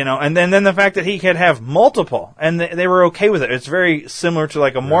 you know, and then the fact that he could have multiple and they were okay with it. It's very similar to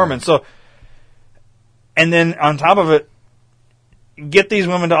like a Mormon. Right. So, and then on top of it, get these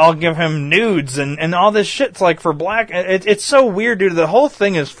women to all give him nudes and all this shit's like for black. It's so weird, dude. The whole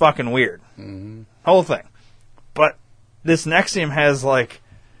thing is fucking weird. Whole thing. But this NXIVM has like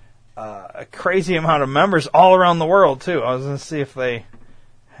a crazy amount of members all around the world too. I was going to see if they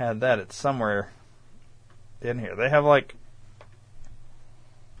had that. It's somewhere in here. They have like,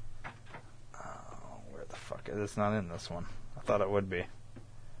 where the fuck is it? It's not in this one. I thought it would be.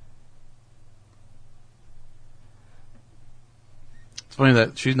 It's funny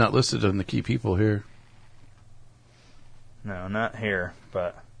that she's not listed on the key people here. No, not here,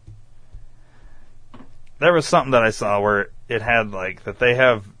 but there was something that I saw where it had like that they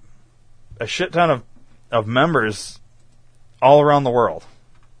have a shit ton of members all around the world,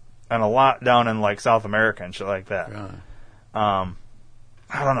 and a lot down in like South America and shit like that. I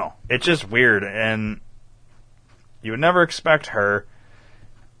don't know. It's just weird, and you would never expect her.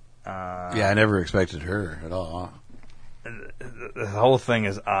 Yeah, I never expected her at all. The whole thing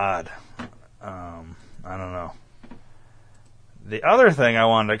is odd. I don't know. The other thing I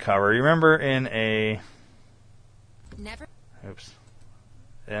wanted to cover, you remember in a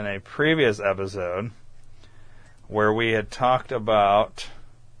previous episode where we had talked about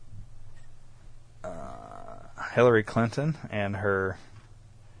Hillary Clinton and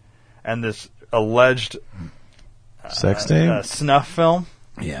this alleged sex tape? Snuff film?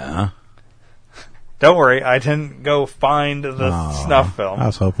 Yeah. Don't worry, I didn't go find the snuff film. I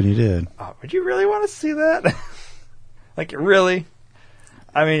was hoping you did. Would you really want to see that? Like, really?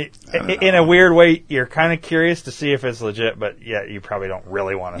 I mean, in a weird way, you're kind of curious to see if it's legit, but yeah, you probably don't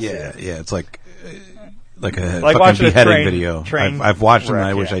really want to see it. Yeah, it's like a fucking beheading video. I've watched them and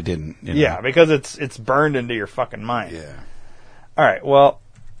I wish I didn't. You know? Yeah, because it's burned into your fucking mind. Yeah. All right, well,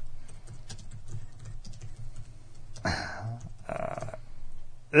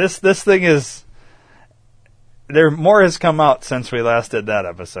 this thing is... More has come out since we last did that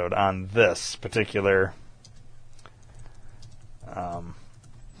episode on this particular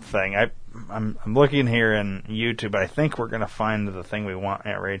thing. I'm looking here in YouTube. I think we're going to find the thing we want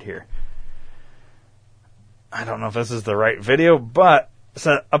right here. I don't know if this is the right video, but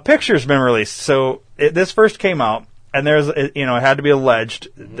a picture's been released. So this first came out, and it had to be alleged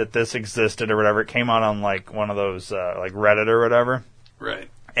that this existed or whatever. It came out on like one of those like Reddit or whatever. Right.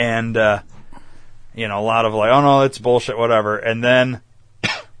 And a lot of like, oh no, it's bullshit, whatever. And then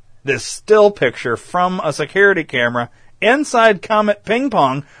this still picture from a security camera inside Comet Ping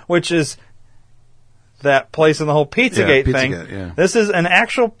Pong, which is that place in the whole Pizzagate thing. Yeah. This is an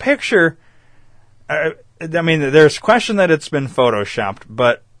actual picture. I mean, there's question that it's been photoshopped,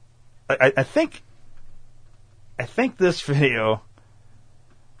 but I think this video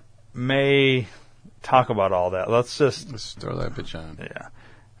may talk about all that. Let's throw that bitch on. Yeah.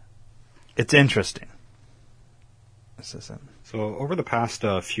 It's interesting. So over the past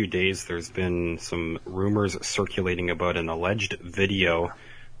few days, there's been some rumors circulating about an alleged video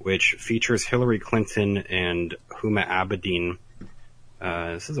which features Hillary Clinton and Huma Abedin.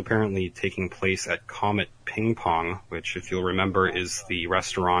 This is apparently taking place at Comet Ping Pong, which, if you'll remember, is the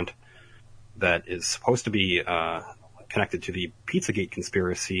restaurant that is supposed to be connected to the Pizzagate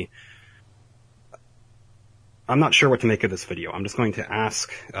conspiracy. I'm not sure what to make of this video. I'm just going to ask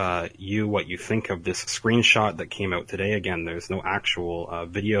you what you think of this screenshot that came out today. Again, there's no actual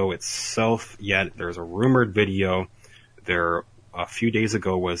video itself yet. There's a rumored video. There, a few days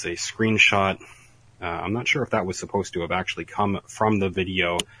ago, was a screenshot. I'm not sure if that was supposed to have actually come from the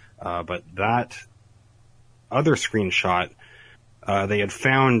video, but that other screenshot they had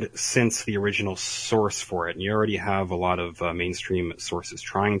found since the original source for it. And you already have a lot of mainstream sources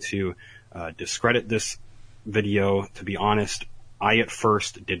trying to discredit this video. To be honest, I at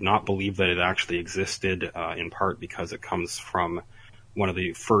first did not believe that it actually existed, in part because it comes from one of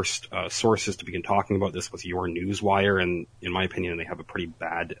the first sources to begin talking about this was Your Newswire, and in my opinion, they have a pretty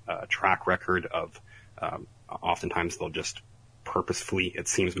bad track record of oftentimes they'll just purposefully, it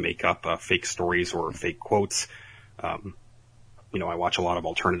seems, make up fake stories or fake quotes. I watch a lot of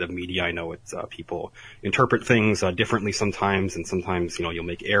alternative media. I know it's people interpret things differently sometimes, and sometimes, you'll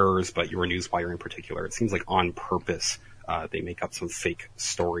make errors, but Your Newswire in particular, it seems like on purpose they make up some fake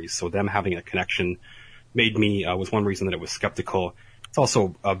stories. So them having a connection was one reason that it was skeptical. It's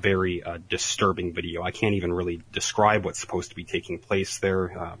also a very disturbing video. I can't even really describe what's supposed to be taking place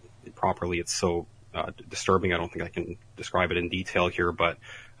there properly. It's so disturbing. I don't think I can describe it in detail here, but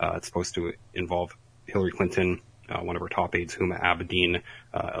it's supposed to involve Hillary Clinton, one of her top aides, Huma Abedin,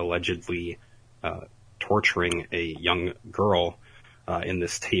 allegedly torturing a young girl in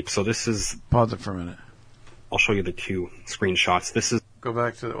this tape. So this is... Pause it for a minute. I'll show you the two screenshots. This is... Go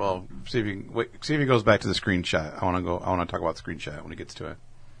back to see if he goes back to the screenshot. I want to talk about the screenshot when he gets to it.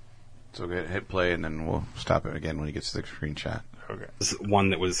 So hit play, and then we'll stop it again when he gets to the screenshot. Okay. This is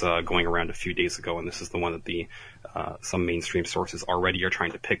one that was going around a few days ago, and this is the one that some mainstream sources already are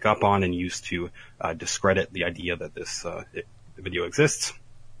trying to pick up on and use to discredit the idea that this video exists.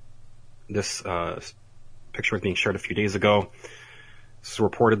 This picture was being shared a few days ago. This is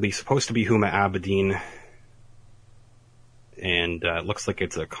reportedly supposed to be Huma Abedin, and it looks like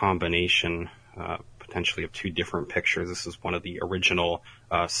it's a combination potentially of two different pictures. This is one of the original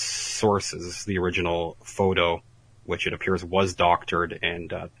sources. This is the original photo, which it appears was doctored,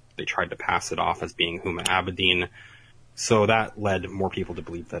 and they tried to pass it off as being Huma Abedin. So that led more people to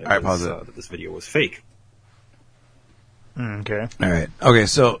believe that that this video was fake. Okay. All right. Okay,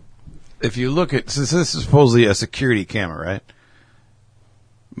 so if you look at, since this is supposedly a security camera, right?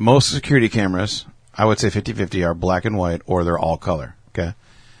 Most security cameras, I would say 50-50, are black and white or they're all color. Okay.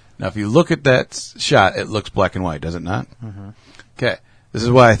 Now, if you look at that shot, it looks black and white, does it not? Mm-hmm. Okay. This is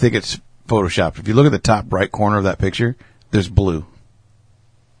why I think it's photoshopped. If you look at the top right corner of that picture, there's blue.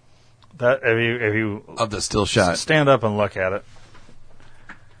 That if you of the still shot, stand up and look at it.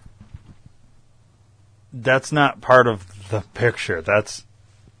 That's not part of the picture. That's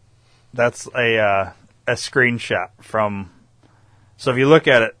a screenshot from. So if you look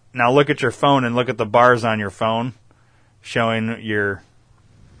at it now, look at your phone and look at the bars on your phone, showing your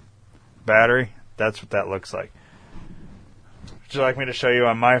battery. That's what that looks like. Would you like me to show you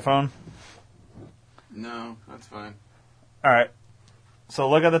on my phone? No, that's fine. All right. So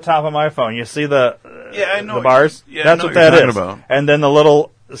look at the top of my phone. You see the I know the bars? Yeah, that's I know what what you're that talking is. about. And then the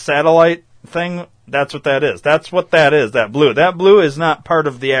little satellite thing, that's what that is. That's what that is, that blue. That blue is not part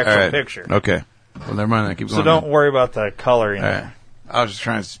of the actual All right. picture. Okay. Well, never mind. I keep going. So don't worry about the coloring. All right. I was just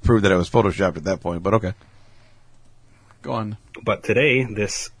trying to prove that it was photoshopped at that point, but okay. Go on. But today,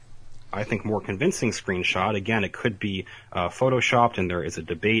 this, I think, more convincing screenshot, again, it could be photoshopped, and there is a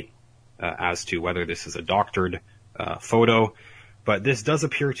debate as to whether this is a doctored photo. But this does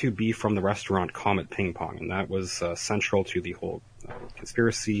appear to be from the restaurant Comet Ping Pong, and that was central to the whole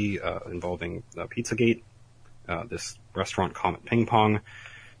conspiracy involving Pizzagate, this restaurant Comet Ping Pong.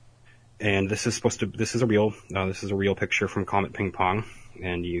 And this is a real picture from Comet Ping Pong,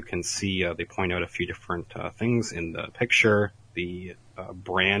 and you can see they point out a few different things in the picture. The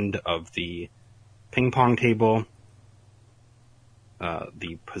brand of the ping pong table,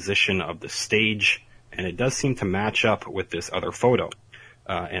 the position of the stage, and it does seem to match up with this other photo.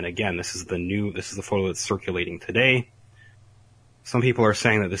 And again, this is the photo that's circulating today. Some people are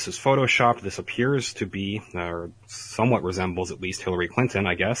saying that this is photoshopped. This appears to be, or somewhat resembles at least Hillary Clinton,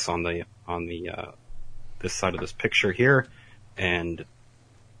 I guess, on the this side of this picture here. And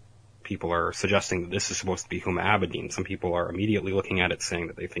people are suggesting that this is supposed to be Huma Abedin. Some people are immediately looking at it saying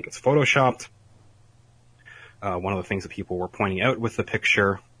that they think it's photoshopped. One of the things that people were pointing out with the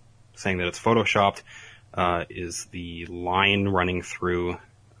picture, saying that it's photoshopped, is the line running through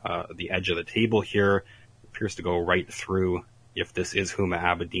the edge of the table here. It appears to go right through, if this is Huma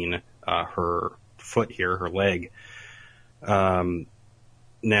Abedin, her foot here, her leg.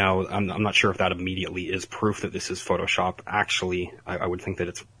 Now, I'm not sure if that immediately is proof that this is Photoshop. Actually, I would think that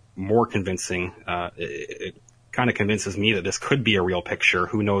it's more convincing. It kind of convinces me that this could be a real picture.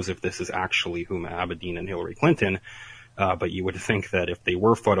 Who knows if this is actually Huma Abedin and Hillary Clinton? But you would think that if they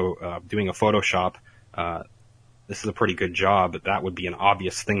were doing a Photoshop, this is a pretty good job. But that would be an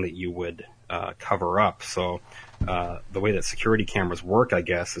obvious thing that you would cover up. So the way that security cameras work, I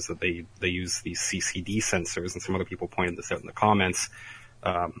guess, is that they use these CCD sensors, and some other people pointed this out in the comments,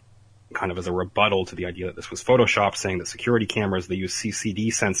 kind of as a rebuttal to the idea that this was Photoshop, saying that security cameras, they use CCD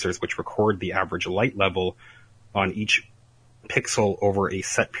sensors which record the average light level on each pixel over a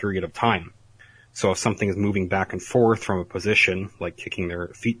set period of time. So if something is moving back and forth from a position, like kicking their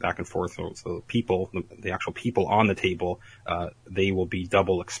feet back and forth, so the actual people on the table, they will be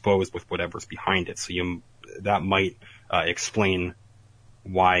double exposed with whatever's behind it. So that might explain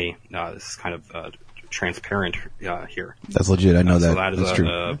why this is kind of transparent here. That's legit. I know that. So that is That's true.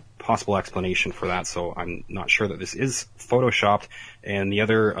 a possible explanation for that. So I'm not sure that this is photoshopped. And the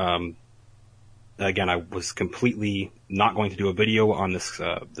other, again, I was completely not going to do a video on this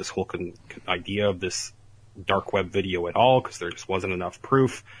whole idea of this dark web video at all, because there just wasn't enough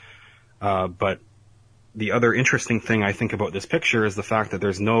proof. But the other interesting thing I think about this picture is the fact that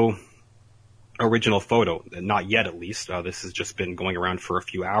there's no original photo, not yet at least. This has just been going around for a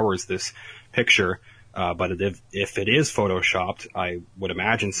few hours, this picture. But if it is photoshopped, I would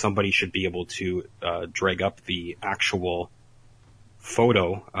imagine somebody should be able to drag up the actual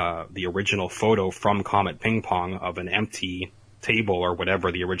photo, the original photo from Comet Ping Pong of an empty table or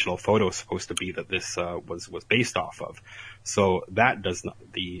whatever the original photo is supposed to be that this was based off of. So that does not,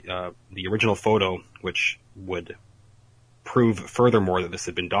 the original photo, which would prove furthermore that this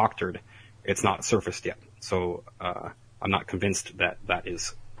had been doctored, it's not surfaced yet. So I'm not convinced that that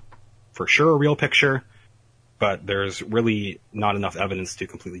is for sure a real picture, but there's really not enough evidence to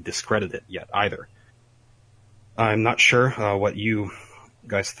completely discredit it yet either. I'm not sure what you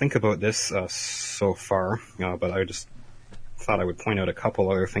guys think about this so far, but I just thought I would point out a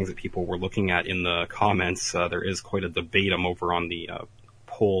couple other things that people were looking at in the comments. There is quite a debate. I'm over on the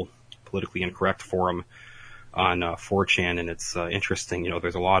Poll Politically Incorrect forum on 4chan, and it's interesting.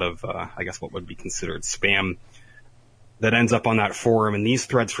 There's a lot of, I guess, what would be considered spam that ends up on that forum. And these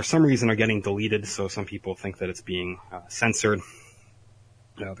threads, for some reason, are getting deleted, so some people think that it's being censored.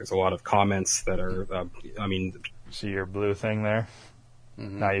 There's a lot of comments that are, See your blue thing there?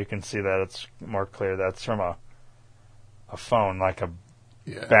 Mm-hmm. Now you can see that it's more clear. That's from a phone, like a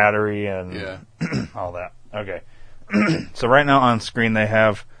battery and all that. Okay. So right now on screen they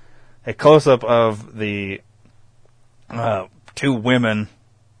have a close-up of the two women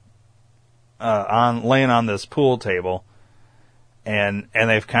laying on this pool table, and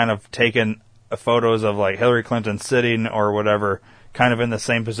they've kind of taken photos of like Hillary Clinton sitting or whatever, kind of in the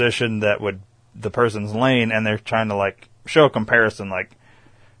same position that the person's laying, and they're trying to like show a comparison, like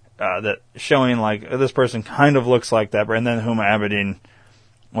that showing like this person kind of looks like that, and then Huma Abedin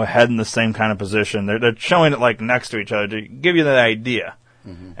head in the same kind of position. They're showing it like next to each other to give you that idea,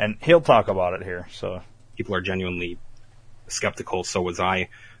 and he'll talk about it here. So people are genuinely skeptical. So was I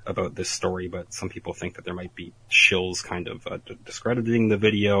about this story, but some people think that there might be shills kind of discrediting the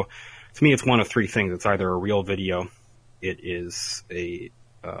video. To me, it's one of three things. It's either a real video, it is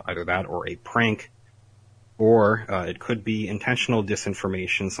either that or a prank, or it could be intentional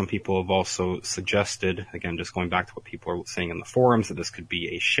disinformation. Some people have also suggested, again, just going back to what people are saying in the forums, that this could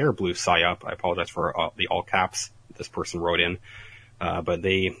be a Share Blue psyop. I apologize for the all caps this person wrote in, but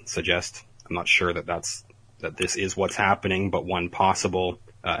they suggest, I'm not sure that this is what's happening, but one possible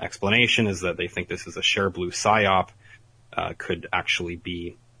explanation is that they think this is a Share Blue psyop, could actually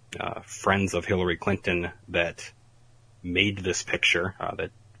be friends of Hillary Clinton that made this picture,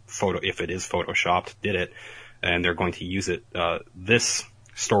 that photo, if it is photoshopped, did it, and they're going to use it, this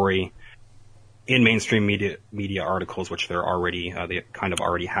story in mainstream media articles, which they're already, they kind of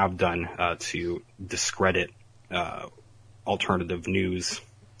already have done, to discredit, alternative news,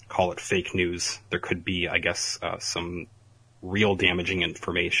 call it fake news. There could be, I guess, some real damaging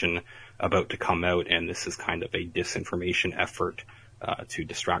information about to come out, and this is kind of a disinformation effort, to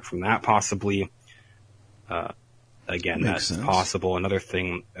distract from that, possibly. Again, that's possible. Another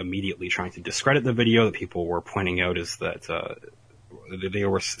thing, immediately trying to discredit the video that people were pointing out is that they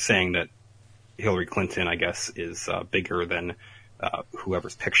were saying that Hillary Clinton, I guess, is bigger than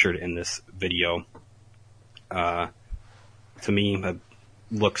whoever's pictured in this video. To me, that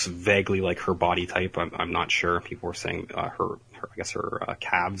looks vaguely like her body type. I'm not sure. People were saying her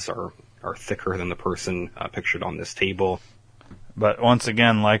calves are thicker than the person pictured on this table. But once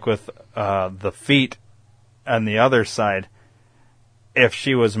again, like with the feet on the other side, if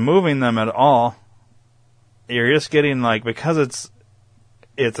she was moving them at all, you're just getting like, because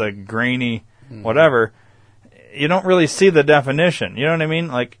it's a grainy whatever, you don't really see the definition. You know what I mean?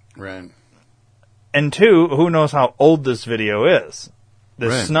 Like, right. And two, who knows how old this video is?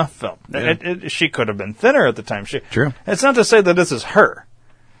 This Right. snuff film. Yeah. She could have been thinner at the time. True. It's not to say that this is her,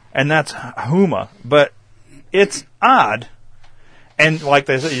 and that's Huma, but it's odd. And like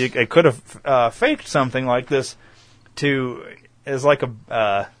they said, it could have faked something like this as like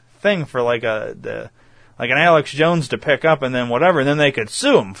a thing for like an Alex Jones to pick up and then whatever, and then they could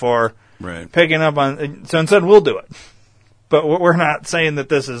sue him for picking up on. So instead, we'll do it. But we're not saying that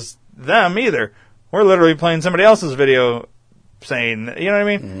this is them either. We're literally playing somebody else's video, saying, you know what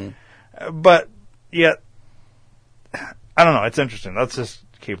I mean? Mm-hmm. But yet, I don't know. It's interesting. Let's just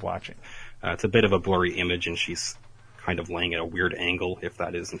keep watching. It's a bit of a blurry image, and she's kind of laying at a weird angle, if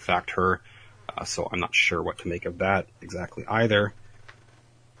that is in fact her. So I'm not sure what to make of that exactly either.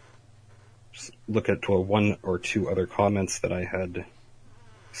 Just look at one or two other comments that I had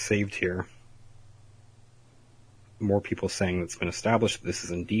saved here. More people saying that it's been established that this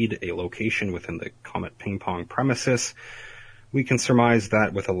is indeed a location within the Comet Ping Pong premises. We can surmise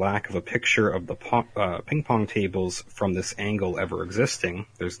that with a lack of a picture of the ping pong tables from this angle ever existing.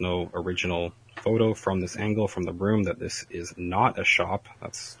 There's no original photo from this angle from the room, that this is not a shop.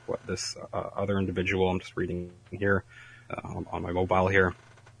 That's what this other individual, I'm just reading here on my mobile here,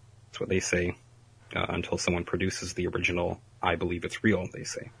 that's what they say. Until someone produces the original, I believe it's real, they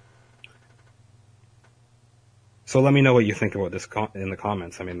say. So let me know what you think about this in the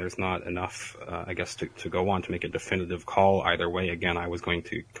comments. I mean, there's not enough, I guess, to go on to make a definitive call either way. Again, I was going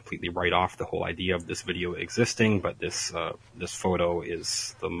to completely write off the whole idea of this video existing, but this photo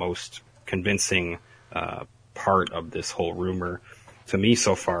is the most convincing part of this whole rumor to me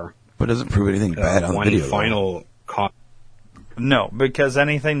so far. But it doesn't prove anything bad on the video. One final comment. No, because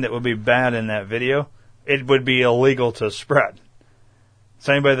anything that would be bad in that video, it would be illegal to spread.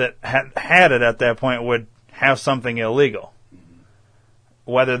 So anybody that had it at that point would have something illegal.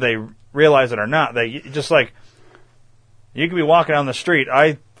 Whether they realize it or not, they just like, you could be walking down the street,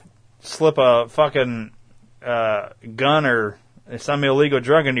 I slip a fucking gun or some illegal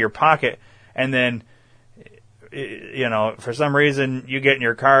drug into your pocket, and then you know, for some reason you get in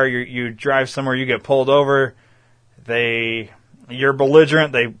your car, you drive somewhere, you get pulled over, you're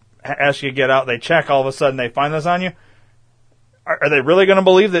belligerent, they ask you to get out, they check, all of a sudden they find this on you. Are they really going to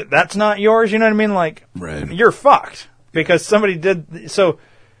believe that that's not yours? You know what I mean? Like, you're fucked because somebody did. So,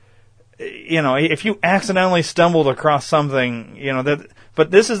 you know, if you accidentally stumbled across something, you know, that. But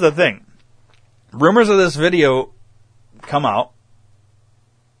this is the thing. Rumors of this video come out.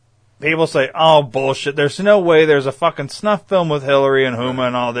 People say, oh, bullshit. There's no way there's a fucking snuff film with Hillary and Huma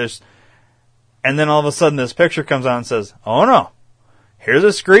and all this. And then all of a sudden this picture comes out and says, oh, no. Here's a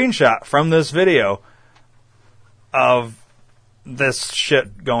screenshot from this video of this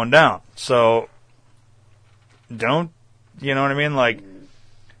shit going down. So, don't, you know what I mean? Like,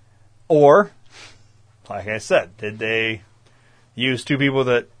 or, like I said, did they use two people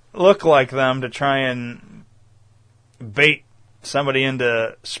that look like them to try and bait somebody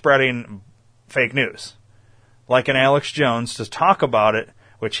into spreading fake news? Like an Alex Jones to talk about it,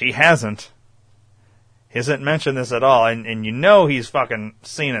 which he hasn't. He hasn't mentioned this at all, and you know he's fucking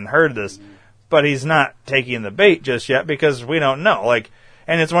seen and heard this, but he's not taking the bait just yet because we don't know. Like,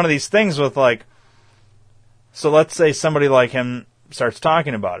 and it's one of these things with like, so let's say somebody like him starts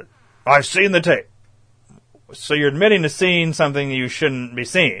talking about it. I've seen the tape. So you're admitting to seeing something you shouldn't be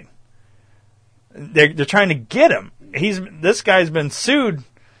seeing. They're trying to get him. This guy's been sued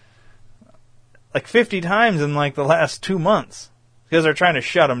like 50 times in like the last 2 months because they're trying to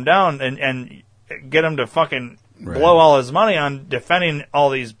shut him down and get him to fucking blow all his money on defending all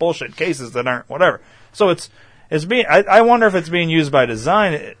these bullshit cases that aren't whatever. So it's being. I wonder if it's being used by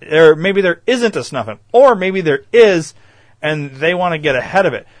design, or maybe there isn't a snuff film, or maybe there is, and they want to get ahead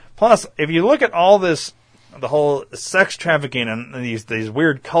of it. Plus, if you look at all this, the whole sex trafficking and these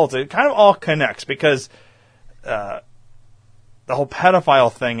weird cults, it kind of all connects because the whole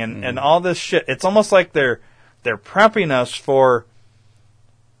pedophile thing and all this shit. It's almost like they're prepping us for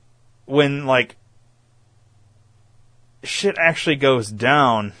when like shit actually goes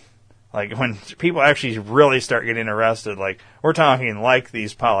down, like when people actually really start getting arrested. Like we're talking like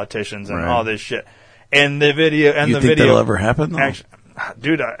these politicians and all this shit. And the video and you the think video that'll ever happen, though? Actually,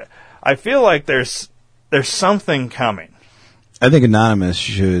 dude, I feel like there's something coming. I think Anonymous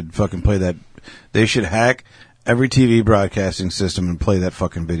should fucking play that. They should hack every TV broadcasting system and play that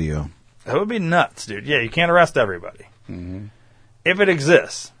fucking video. That would be nuts, dude. Yeah, you can't arrest everybody. Mm-hmm. If it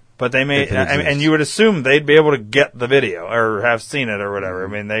exists. But they may, and you would assume they'd be able to get the video or have seen it or whatever.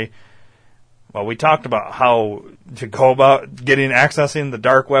 Mm-hmm. I mean, we talked about how to go about accessing the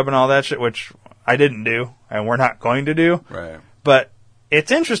dark web and all that shit, which I didn't do and we're not going to do. Right. But it's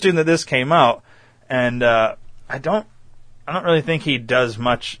interesting that this came out, and I don't really think he does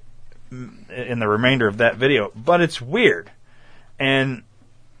much in the remainder of that video, but it's weird, and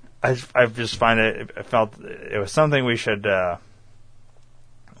I just I felt it was something we should talk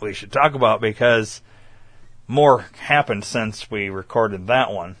about because more happened since we recorded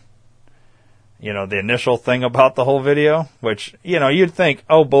that one. You know, the initial thing about the whole video, which, you know, you'd think,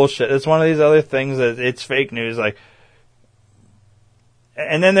 oh, bullshit, it's one of these other things that it's fake news, like.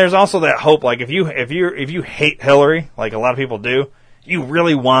 And then there's also that hope, like if you hate Hillary, like a lot of people do, you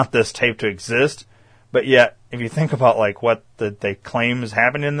really want this tape to exist. But yet, if you think about like what they claim is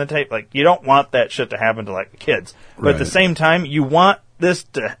happening in the tape, like you don't want that shit to happen to like kids. But at the same time, you want this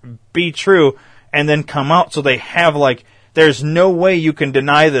to be true and then come out so they have like, there's no way you can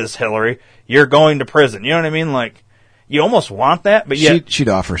deny this, Hillary. You're going to prison. You know what I mean? Like, you almost want that, but yet she'd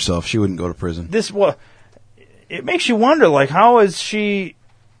off herself. She wouldn't go to prison. It makes you wonder, like, how is she...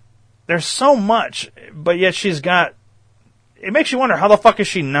 There's so much, but yet she's got... It makes you wonder, how the fuck has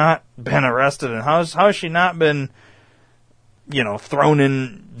she not been arrested, and how has she not been, you know, thrown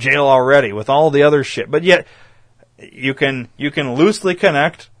in jail already with all the other shit? But yet, you can loosely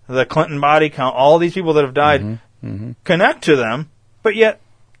connect the Clinton body count, all these people that have died, connect to them, but yet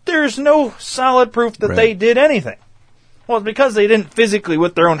there's no solid proof that they did anything. Well, it's because they didn't physically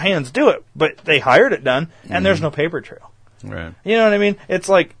with their own hands do it, but they hired it done, and there's no paper trail. Right. You know what I mean? It's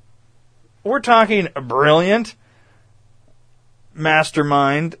like, we're talking a brilliant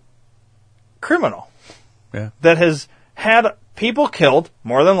mastermind criminal that has had people killed,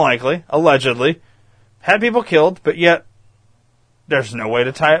 more than likely, allegedly, had people killed, but yet there's no way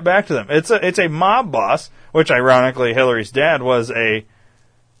to tie it back to them. It's a mob boss, which ironically Hillary's dad was a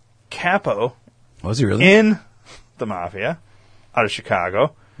capo. Was he really? In the mafia out of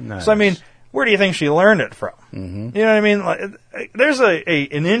Chicago. Nice. So I mean, where do you think she learned it from? Mm-hmm. You know what I mean? Like, there's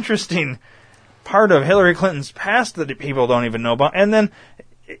an interesting part of Hillary Clinton's past that people don't even know about, and then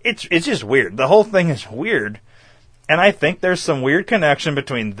it's just weird. The whole thing is weird, and I think there's some weird connection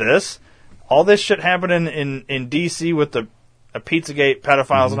between this, all this shit happening in D.C. with the Pizzagate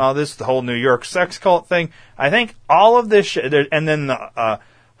pedophiles and all this, the whole New York sex cult thing. I think all of this shit, and then the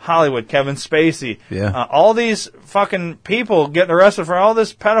Hollywood, Kevin Spacey, all these fucking people getting arrested for all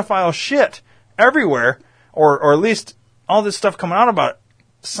this pedophile shit everywhere, or at least all this stuff coming out about it.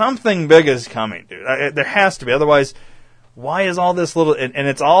 Something big is coming, dude. There has to be. Otherwise, why is all this little... And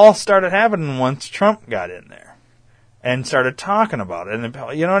it's all started happening once Trump got in there and started talking about it. And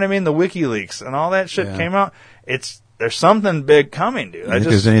you know what I mean? The WikiLeaks and all that shit came out. There's something big coming, dude. You think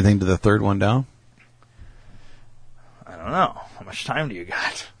there's anything to the third one down? I don't know. How much time do you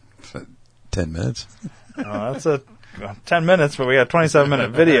got? 10 minutes. That's 10 minutes, but we got a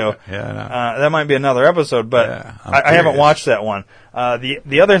 27-minute video. Yeah, I know. That might be another episode, but I haven't watched that one.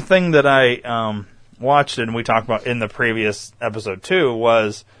 The other thing that I watched, and we talked about in the previous episode too,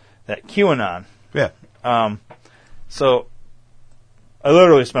 was that QAnon. Yeah. So I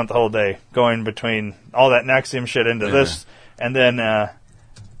literally spent the whole day going between all that NXIVM shit into this, and then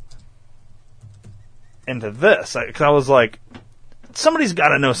into this. Because I was like, somebody's got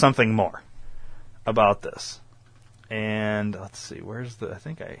to know something more about this. And let's see,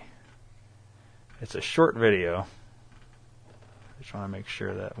 it's a short video. I just want to make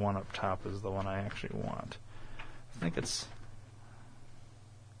sure that one up top is the one I actually want. I think it's...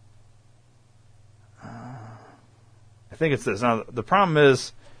 I think it's this. Now, the problem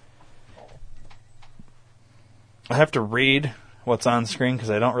is I have to read what's on screen because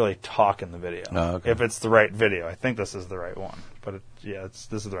I don't really talk in the video. Oh, okay. If it's the right video. I think this is the right one. But, this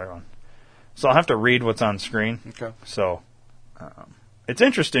is the right one. So I'll have to read what's on screen. Okay. So it's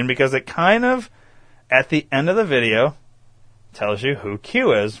interesting because it kind of, at the end of the video, tells you who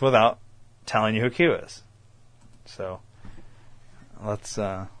Q is without telling you who Q is. So let's...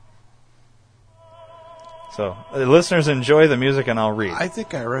 So, listeners, enjoy the music, and I'll read. I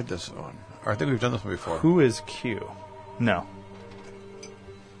think I read this one. Or I think we've done this one before. Who is Q? No.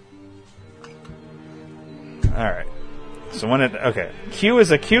 All right. So Q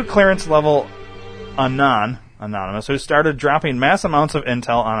is a Q clearance level anonymous who started dropping mass amounts of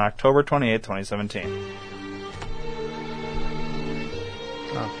intel on October 28, 2017.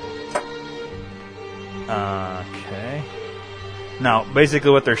 Okay. Now,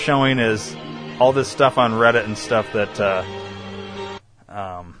 basically what they're showing is all this stuff on Reddit and stuff that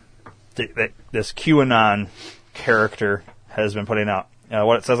this QAnon character has been putting out.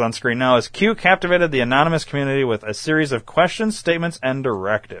 What it says on screen now is Q captivated the anonymous community with a series of questions, statements, and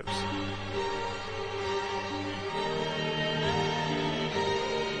directives.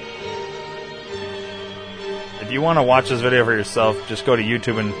 If you want to watch this video for yourself, just go to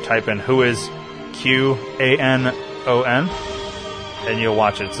YouTube and type in who is QAnon, and you'll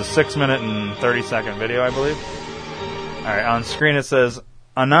watch it. It's a 6-minute and 30-second video, I believe. All right, on screen it says,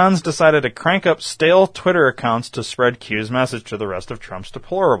 Anons decided to crank up stale Twitter accounts to spread Q's message to the rest of Trump's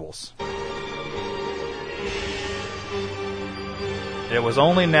deplorables. It was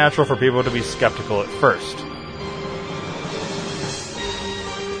only natural for people to be skeptical at first.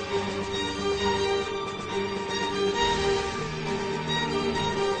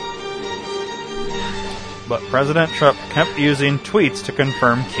 But President Trump kept using tweets to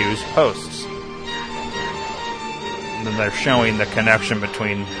confirm Q's posts. And then they're showing the connection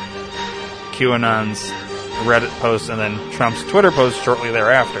between QAnon's Reddit post and then Trump's Twitter post shortly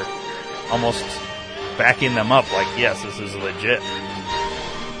thereafter. Almost backing them up like, yes, this is legit.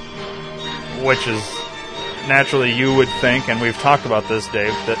 Which is, naturally you would think, and we've talked about this,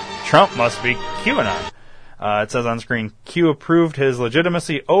 Dave, that Trump must be QAnon. It says on screen, Q approved his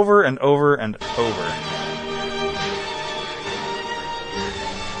legitimacy over and over and over.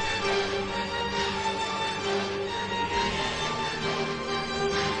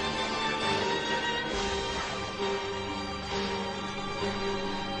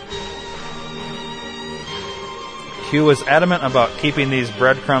 Q was adamant about keeping these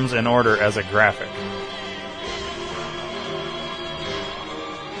breadcrumbs in order as a graphic.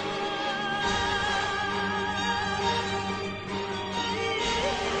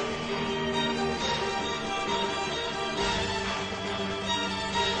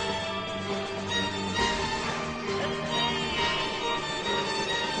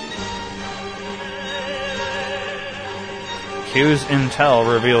 Q's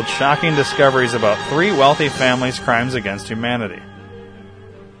intel revealed shocking discoveries about 3 wealthy families' crimes against humanity.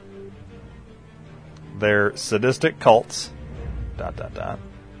 Their sadistic cults... ...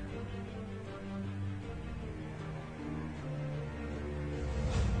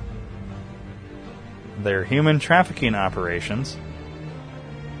 Their human trafficking operations...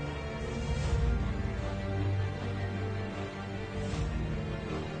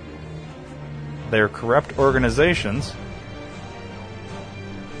 They're corrupt organizations.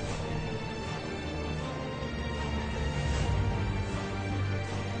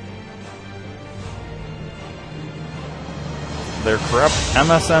 They're corrupt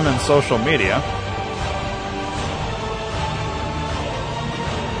MSM and social media.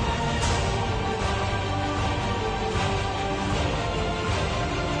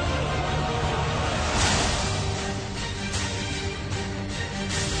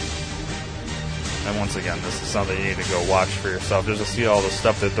 And once again, this is something you need to go watch for yourself just to see all the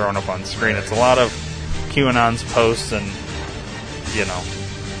stuff they're throwing up on screen. It's a lot of QAnon's posts and, you know,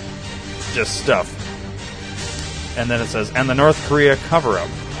 just stuff. And then it says, and the North Korea cover-up.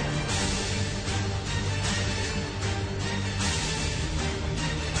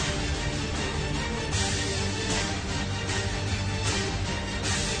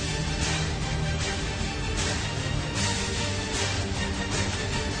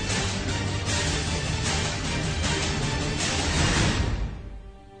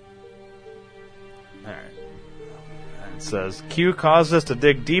 It says, Q caused us to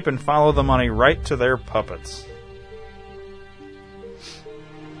dig deep and follow the money right to their puppets.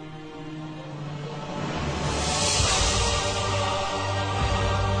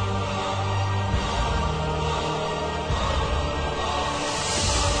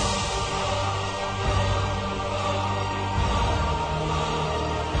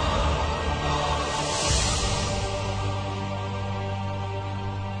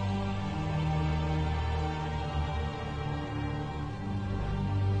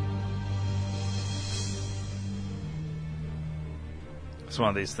 It's one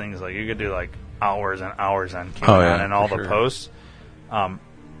of these things, like, you could do, like, hours and hours on QAnon and all the posts. And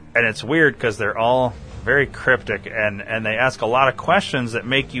it's weird because they're all very cryptic and they ask a lot of questions that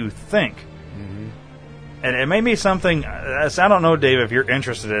make you think. Mm-hmm. And it may be something, I don't know, Dave, if you're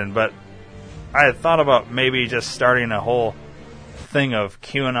interested in, but I had thought about maybe just starting a whole thing of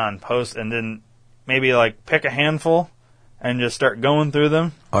QAnon posts and then maybe, like, pick a handful and just start going through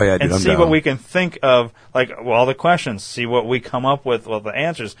them. Oh, yeah, dude, and see what we can think of, like, well, the questions, see what we come up with, well, the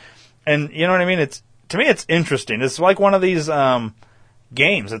answers. And you know what I mean? To me, it's interesting. It's like one of these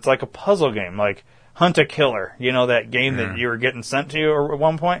games. It's like a puzzle game, like Hunt a Killer. You know, that game that you were getting sent to you at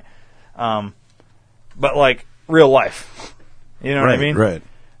one point? But, like, real life. You know what I mean? Right.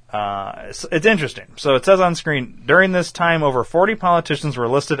 It's interesting. So it says on screen, during this time, over 40 politicians were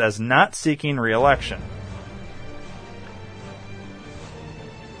listed as not seeking re-election.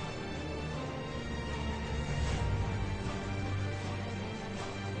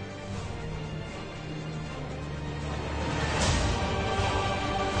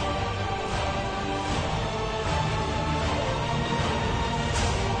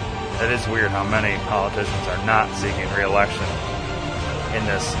 It is weird how many politicians are not seeking re-election in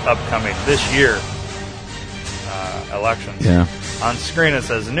this year elections. Yeah. On screen it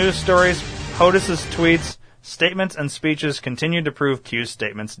says, news stories, POTUS's tweets, statements and speeches continue to prove Q's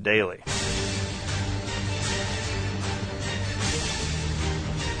statements daily.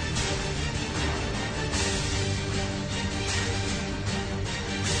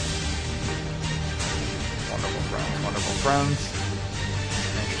 Wonderful friends.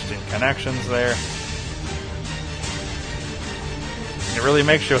 Connections there. It really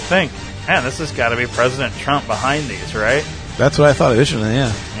makes you think, man, this has got to be President Trump behind these, right? That's what I thought initially,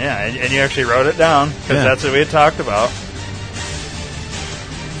 yeah. Yeah, and you actually wrote it down, because that's what we had talked about.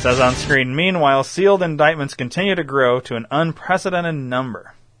 It says on screen, meanwhile, sealed indictments continue to grow to an unprecedented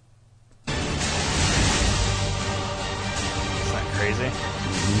number. Isn't that crazy?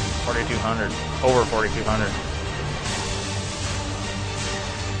 4,200. Over 4,200.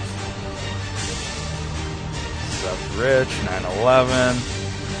 Seth Rich, 9/11.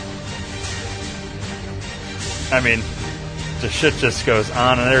 I mean, the shit just goes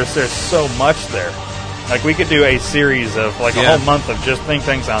on, and there's so much there. Like, we could do a series of, like, a whole month of just things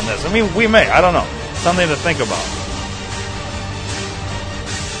on this. I mean, we may. I don't know. Something to think about.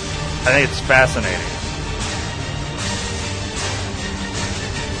 I think it's fascinating.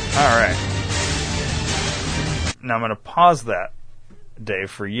 All right. Now I'm going to pause that,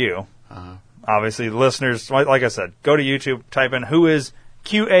 Dave, for you. Obviously, listeners, like I said, go to YouTube, type in who is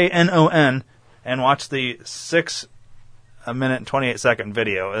QANON, and watch the 6-minute and 28-second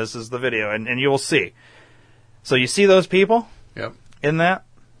video. This is the video, and you will see. So you see those people? Yep. In that?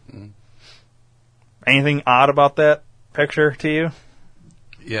 Anything odd about that picture to you?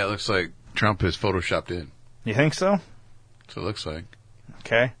 Yeah, it looks like Trump is photoshopped in. You think so? That's what it looks like.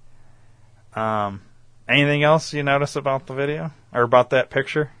 Okay. Anything else you notice about the video? Or about that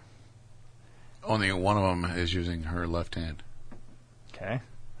picture? Only one of them is using her left hand. Okay.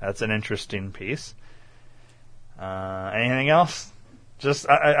 That's an interesting piece. Anything else? Just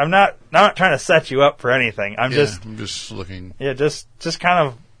I'm not trying to set you up for anything. I'm just looking. Yeah, just kind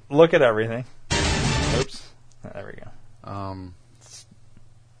of look at everything. Oops. There we go. I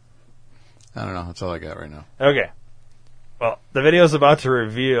don't know. That's all I got right now. Okay. Well, the video's about to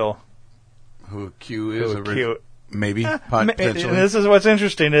reveal who Q is. Maybe. And Potentially. this is what's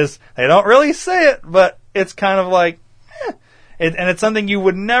interesting is they don't really say it, but it's kind of like, and it's something you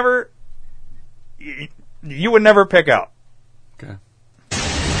would never pick out. Okay.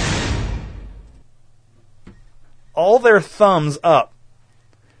 All their thumbs up.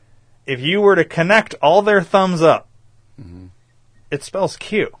 If you were to connect all their thumbs up, it spells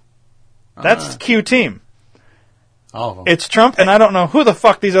Q. That's Q team. All of them. It's Trump, and I don't know who the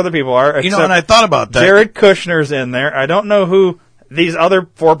fuck these other people are. You know, and I thought about that. Jared Kushner's in there. I don't know who these other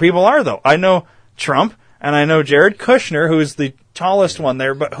 4 people are, though. I know Trump, and I know Jared Kushner, who's the tallest one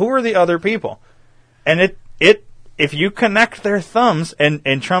there, but who are the other people? And if you connect their thumbs,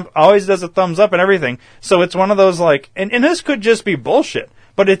 and Trump always does a thumbs up and everything, so it's one of those like, and this could just be bullshit,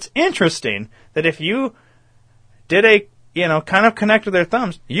 but it's interesting that if you did kind of connected their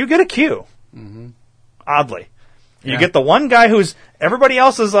thumbs, you get a Q. Oddly. You get the one guy who's, everybody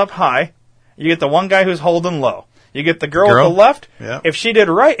else is up high. You get the one guy who's holding low. You get the girl at the left. Yeah. If she did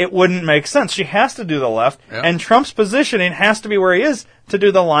right, it wouldn't make sense. She has to do the left. Yeah. And Trump's positioning has to be where he is to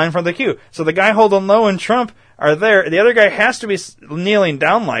do the line for the Q. So the guy holding low and Trump are there. The other guy has to be kneeling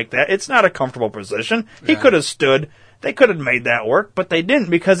down like that. It's not a comfortable position. He could have stood. They could have made that work, but they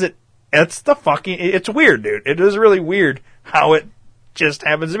didn't because it's weird, dude. It is really weird how it just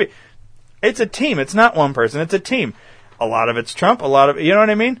happens to be. It's a team. It's not one person. It's a team. A lot of it's Trump. A lot of, you know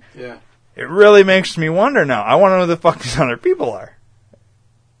what I mean? Yeah. It really makes me wonder now. I want to know who the fuck these other people are.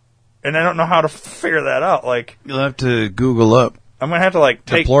 And I don't know how to figure that out. Like, you'll have to Google up. I'm going to have to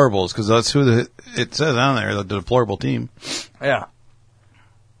take deplorables, because that's who it says on there, the deplorable team. Yeah.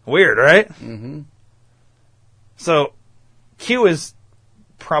 Weird, right? Mm-hmm. So, Q is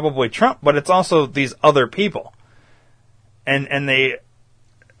probably Trump, but it's also these other people. And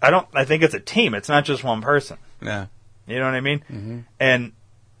I think it's a team. It's not just one person. Yeah. You know what I mean? Mm-hmm. And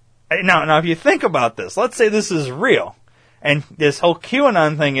now if you think about this, let's say this is real, and this whole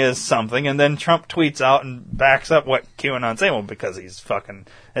QAnon thing is something, and then Trump tweets out and backs up what QAnon's saying. Well, because this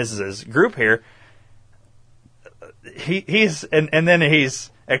is his group here. And then he's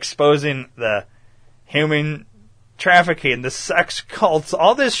exposing the human trafficking, the sex cults,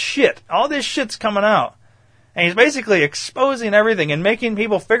 all this shit's coming out. And he's basically exposing everything and making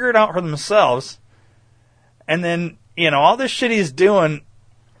people figure it out for themselves. And then, all this shit he's doing,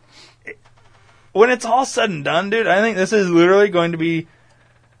 when it's all said and done, dude, I think this is literally going to be,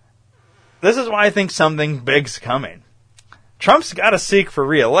 this is why I think something big's coming. Trump's got to seek for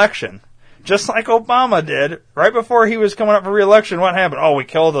re-election, just like Obama did. Right before he was coming up for re-election, what happened? Oh, we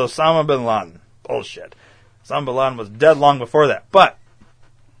killed Osama bin Laden. Bullshit. Osama bin Laden was dead long before that. But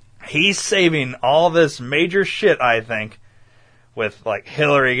he's saving all this major shit, I think, with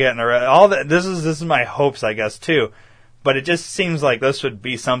Hillary getting arrested. All that. This is my hopes, I guess, too. But it just seems like this would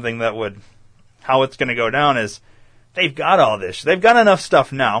be something that would, how it's going to go down is, they've got all this. They've got enough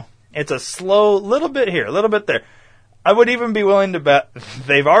stuff now. It's a slow, little bit here, a little bit there. I would even be willing to bet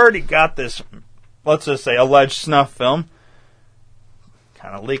they've already got this, let's just say, alleged snuff film.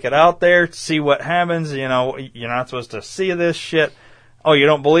 Kind of leak it out there, see what happens. You're not supposed to see this shit. Oh, you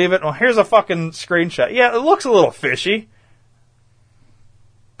don't believe it? Well, here's a fucking screenshot. Yeah, it looks a little fishy.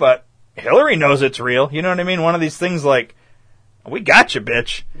 But Hillary knows it's real. You know what I mean? One of these things like, we got you,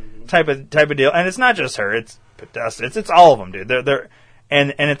 bitch, type of deal. And it's not just her. It's Podesta. It's all of them, dude. They're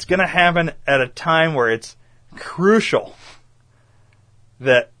and it's going to happen at a time where it's crucial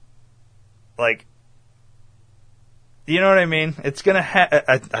that, you know what I mean? It's going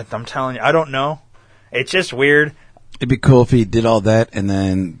to I'm telling you, I don't know. It's just weird. It'd be cool if he did all that and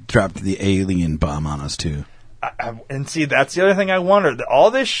then dropped the alien bomb on us, too. And see, that's the other thing I wondered.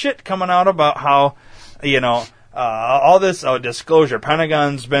 All this shit coming out about how, all this disclosure.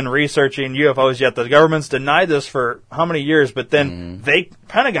 Pentagon's been researching UFOs, yet the government's denied this for how many years, but then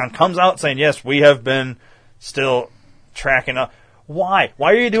Pentagon comes out saying, yes, we have been still tracking up. Why?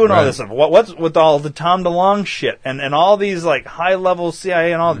 Why are you doing all this stuff? What's with all the Tom DeLonge shit and all these high-level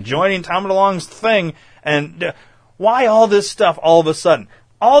CIA and all joining Tom DeLonge's thing? And why all this stuff all of a sudden?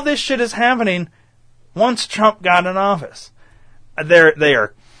 All this shit is happening once Trump got in office.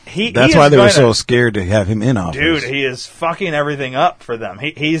 That's why they were so scared to have him in office. Dude, he is fucking everything up for them.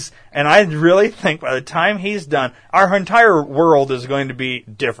 And I really think by the time he's done, our entire world is going to be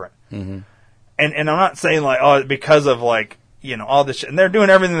different. Mm-hmm. And I'm not saying because of all this shit. And they're doing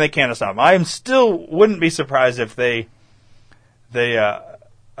everything they can to stop him. I still wouldn't be surprised if they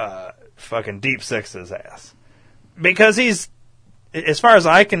fucking deep six his ass. Because he's, as far as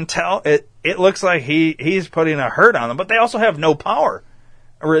I can tell, it looks like he's putting a hurt on them, but they also have no power.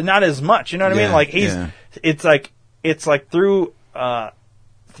 Or not as much, you know what I mean? Like it's like through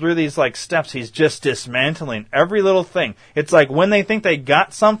these like steps, he's just dismantling every little thing. It's like when they think they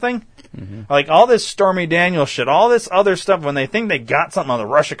got something, like all this Stormy Daniels shit, all this other stuff, when they think they got something on the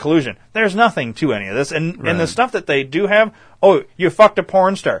Russia collusion, there's nothing to any of this. And the stuff that they do have, oh, you fucked a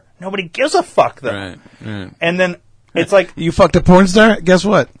porn star. Nobody gives a fuck though. Right. And then it's like, you fucked a porn star? Guess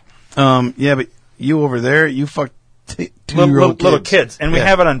what? Yeah, but you over there, you fucked little kids, and we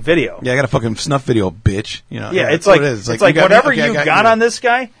have it on video. Yeah, I got a fucking snuff video, bitch. Yeah, it's like whatever you got on this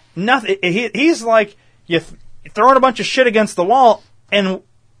guy, nothing. He's like you throwing a bunch of shit against the wall, and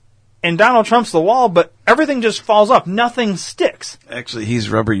Donald Trump's the wall, but everything just falls off. Nothing sticks. Actually, he's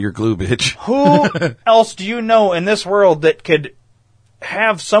rubber, you're glue, bitch. Who else do you know in this world that could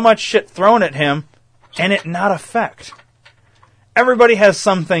have so much shit thrown at him and it not affect? Everybody has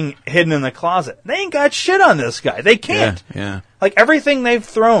something hidden in the closet. They ain't got shit on this guy. They can't. Yeah. Like everything they've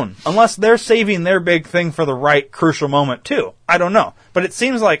thrown, unless they're saving their big thing for the right crucial moment too. I don't know. But it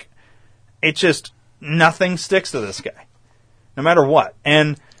seems like it just, nothing sticks to this guy. No matter what.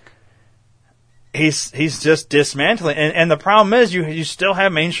 And he's just dismantling. And the problem is you still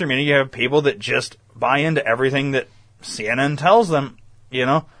have mainstream media. You have people that just buy into everything that CNN tells them,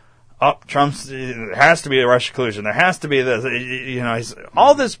 Oh, there has to be a Russia collusion. There has to be this, he's,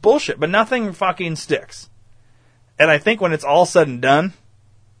 all this bullshit, but nothing fucking sticks. And I think when it's all said and done,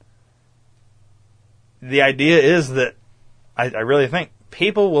 the idea is that I really think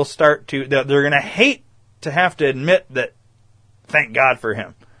people will start to, they're going to hate to have to admit that, thank God for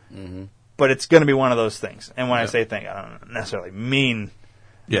him. Mm-hmm. But it's going to be one of those things. And when I say thank, I don't necessarily mean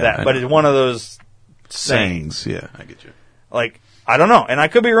that, but it's one of those sayings. Yeah, I get you. Like, I don't know, and I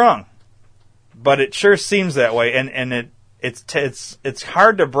could be wrong. But it sure seems that way, and it's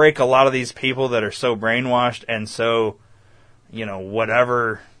hard to break a lot of these people that are so brainwashed and so,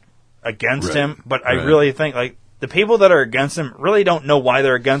 whatever against him. But I really think like the people that are against him really don't know why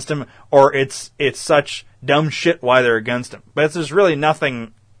they're against him, or it's such dumb shit why they're against him. But there's really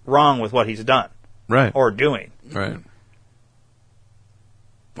nothing wrong with what he's done, or doing. Right.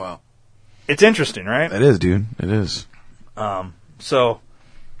 Wow. It's interesting, right? It is, dude. It is. So.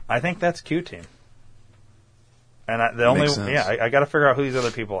 I think that's Q Team, and I got to figure out who these other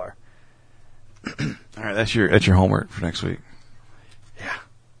people are. All right, that's your homework for next week. Yeah,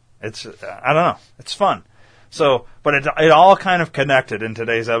 it's I don't know, it's fun. So, but it all kind of connected in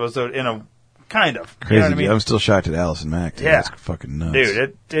today's episode in a kind of crazy. You know what I mean? I'm still shocked at Allison Mack. Dude. Yeah, that's fucking nuts,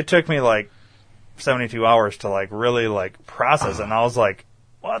 dude. It took me like 72 hours to like really like process it, and I was like,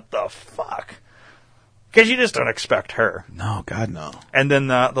 what the fuck. Because you just don't expect her. No, God, no. And then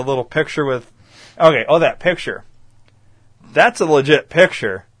the little picture with... that picture. That's a legit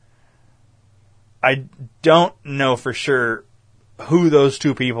picture. I don't know for sure who those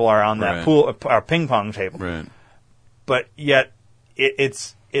two people are on that pool or ping pong table. Right. But yet,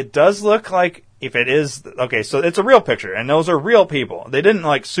 it does look like if it is... Okay, so it's a real picture, and those are real people. They didn't,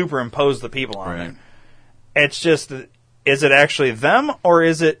 like, superimpose the people on there. It's just... Is it actually them, or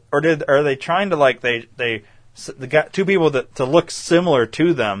is it, or are they trying to like they got two people to look similar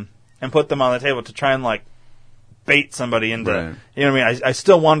to them and put them on the table to try and like bait somebody into, you know what I mean? I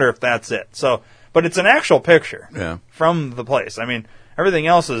still wonder if that's it. So, but it's an actual picture from the place. I mean, everything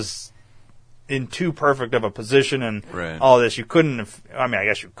else is in too perfect of a position and all this. You couldn't have. I mean, I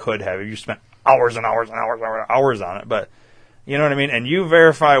guess you could have if you spent hours and hours and hours on it, but. You know what I mean? And you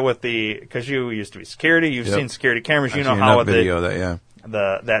verify with because you used to be security, you've seen security cameras, you know how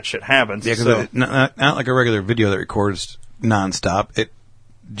that shit happens. Yeah, because not like a regular video that records nonstop. It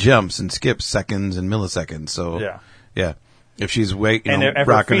jumps and skips seconds and milliseconds. So yeah. If she's and if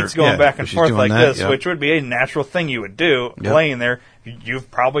her feet's going back and forth like this, which would be a natural thing you would do, laying there,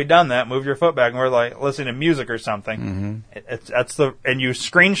 you've probably done that. Move your foot back and we're like listening to music or something. Mm-hmm. And you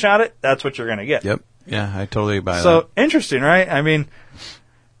screenshot it. That's what you're going to get. Yep. Yeah, I totally buy that. So, interesting, right? I mean,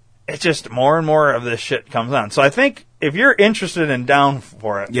 it's just more and more of this shit comes on. So I think if you're interested and down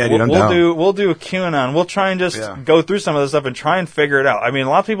for it, we'll do a QAnon. We'll try and just go through some of this stuff and try and figure it out. I mean,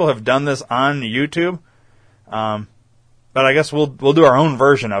 a lot of people have done this on YouTube, but I guess we'll do our own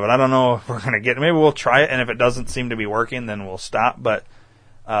version of it. I don't know if we're going to get it. Maybe we'll try it, and if it doesn't seem to be working, then we'll stop. But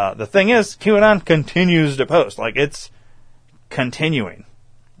the thing is, QAnon continues to post. Like, it's continuing.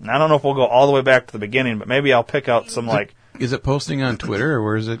 I don't know if we'll go all the way back to the beginning, but maybe I'll pick out some like... Is it posting on Twitter, or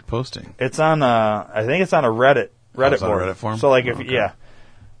where is it posting? It's on, I think it's on a Reddit Reddit it's on a board. Reddit forum? So like if Okay. yeah,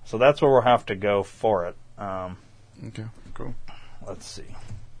 so that's where we'll have to go for it. Okay, cool. Let's see.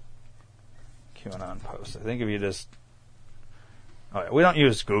 QAnon post. I think if you just, oh, yeah, we don't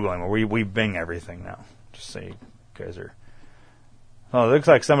use Google anymore. We Bing everything now. Just so you guys are. Oh, it looks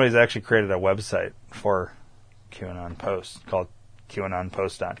like somebody's actually created a website for QAnon posts called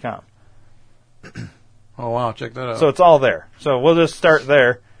QAnonpost.com. Oh wow, check that out. So it's all there. So we'll just start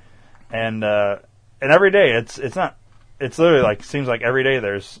there, and every day it's literally like seems like every day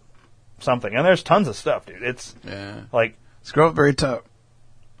there's something, and there's tons of stuff, dude. It's like scroll up very top.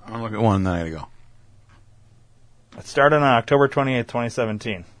 I'll look at one, and then I gotta go. it started on October 28th,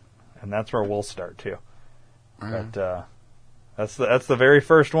 2017, and that's where we'll start too. Alright. But that's the very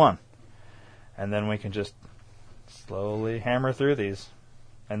first one, and then we can just slowly hammer through these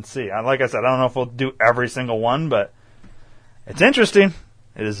and see. Like I said, I don't know if we'll do every single one, but it's interesting.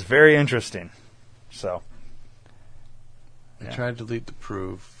 It is very interesting. So I tried to delete the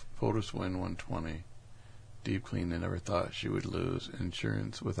proof. POTUS win 120. Deep clean. They never thought she would lose.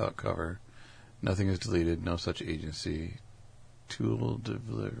 Insurance without cover. Nothing is deleted. No such agency. Tool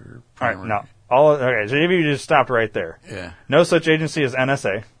deliver. All right, now okay. So if you just stopped right there, Yeah. no such agency is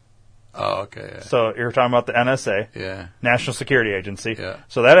NSA. Oh, okay. Yeah. So you're talking about the NSA, Yeah. National Security Agency. Yeah.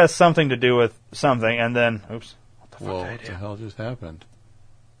 So that has something to do with something, and then oops, what the fuck Whoa, did I what do? the hell just happened?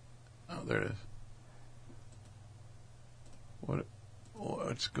 Oh, there it is.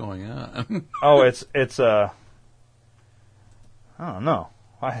 What's going on? Oh, it's I don't know.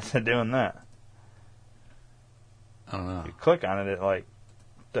 Why is it doing that? I don't know. You click on it, it like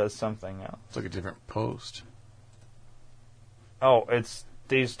does something else. It's like a different post. Oh, it's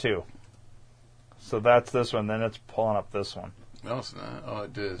these two. So that's this one. Then it's pulling up this one. No, it's not. Oh,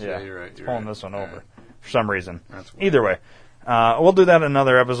 it is. Yeah, you're right. It's You're pulling right. this one All over right. for some reason. That's weird. Either way, we'll do that in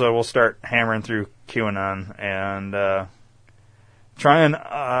another episode. We'll start hammering through QAnon and try and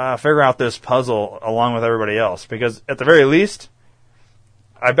figure out this puzzle along with everybody else. Because at the very least,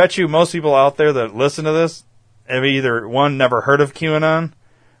 I bet you most people out there that listen to this have either, one, never heard of QAnon,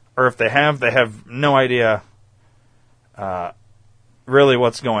 or if they have no idea really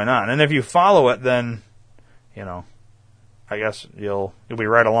what's going on. And if you follow it, then, you know, I guess you'll be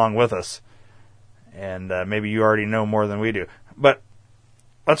right along with us. And maybe you already know more than we do. But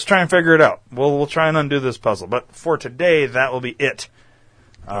let's try and figure it out. We'll try and undo this puzzle. But for today, that will be it.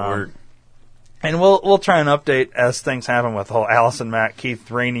 And we'll try and update as things happen with the whole Allison Mack,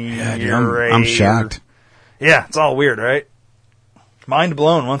 Keith Rainey. Yeah, dude, I'm shocked. Yeah, it's all weird, right? Mind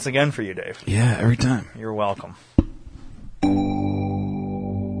blown once again for you, Dave. Yeah, every time. You're welcome.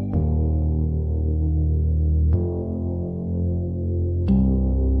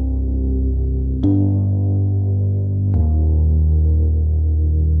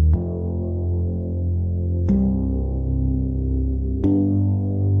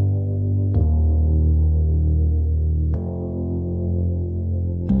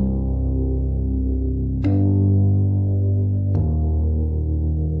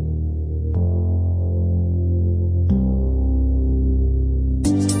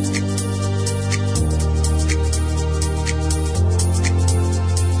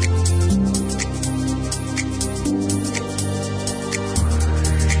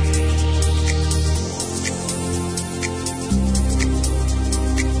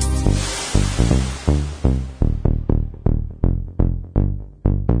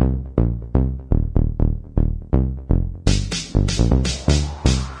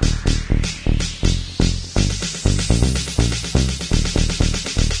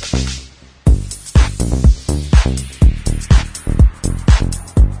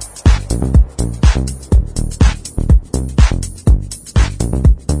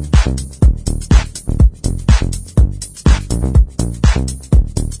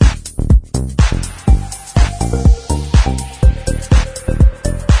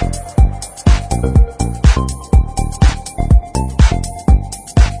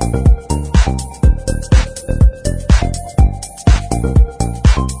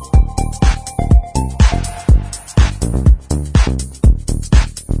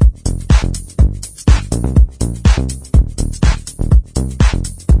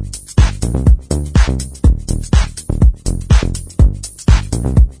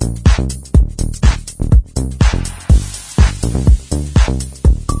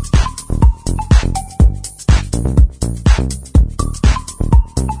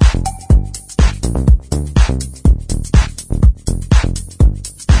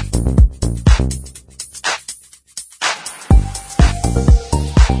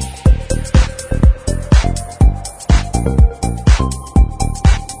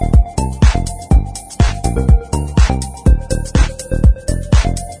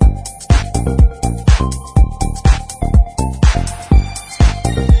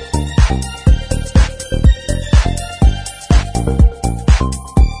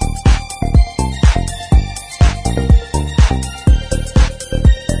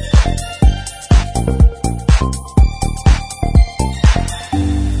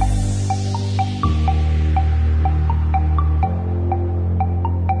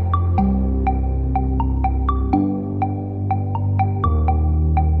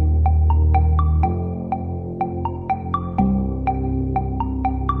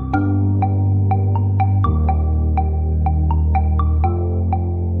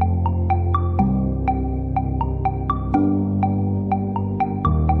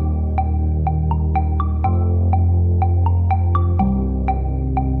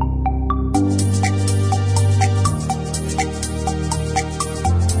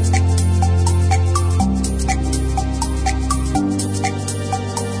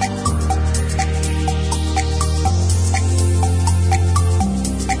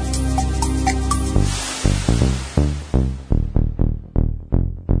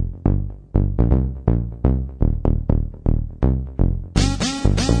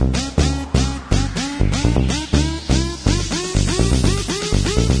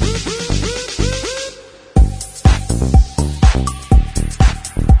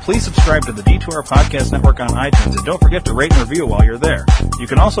 please subscribe to the D2R Podcast Network on iTunes, and don't forget to rate and review while you're there. You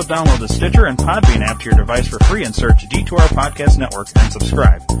can also download the Stitcher and Podbean app to your device for free and search D2R Podcast Network and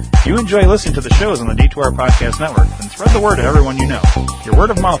subscribe. If you enjoy listening to the shows on the D2R Podcast Network, then spread the word to everyone you know. Your word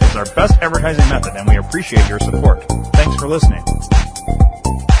of mouth is our best advertising method, and we appreciate your support. Thanks for listening.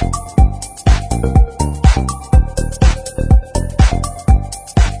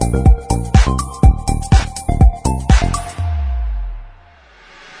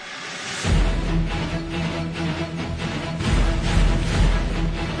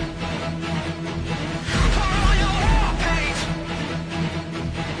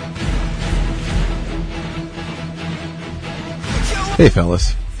 Hey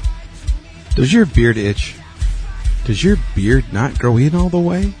fellas, does your beard itch? Does your beard not grow in all the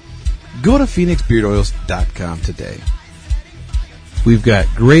way? Go to PhoenixBeardOils.com today. We've got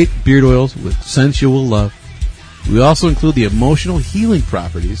great beard oils with scents you will love. We also include the emotional healing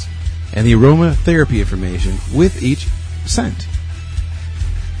properties and the aromatherapy information with each scent.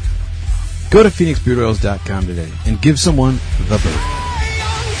 Go to PhoenixBeardOils.com today and give someone the bird.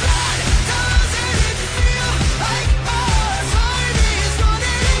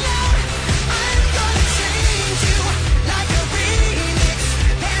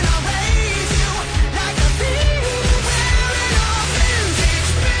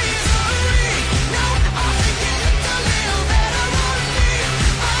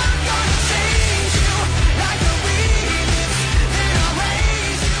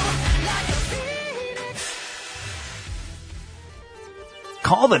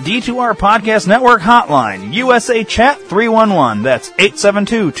 Call the D2R Podcast Network hotline, USA Chat 311. That's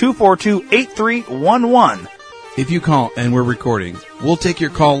 872-242-8311. If you call and we're recording, we'll take your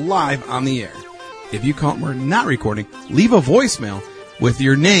call live on the air. If you call and we're not recording, leave a voicemail with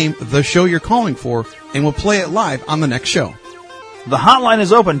your name, the show you're calling for, and we'll play it live on the next show. The hotline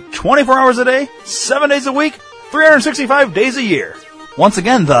is open 24 hours a day, 7 days a week, 365 days a year. Once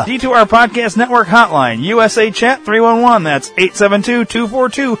again, the D2R Podcast Network hotline, USA Chat 311. That's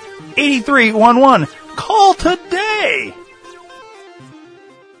 872-242-8311. Call today.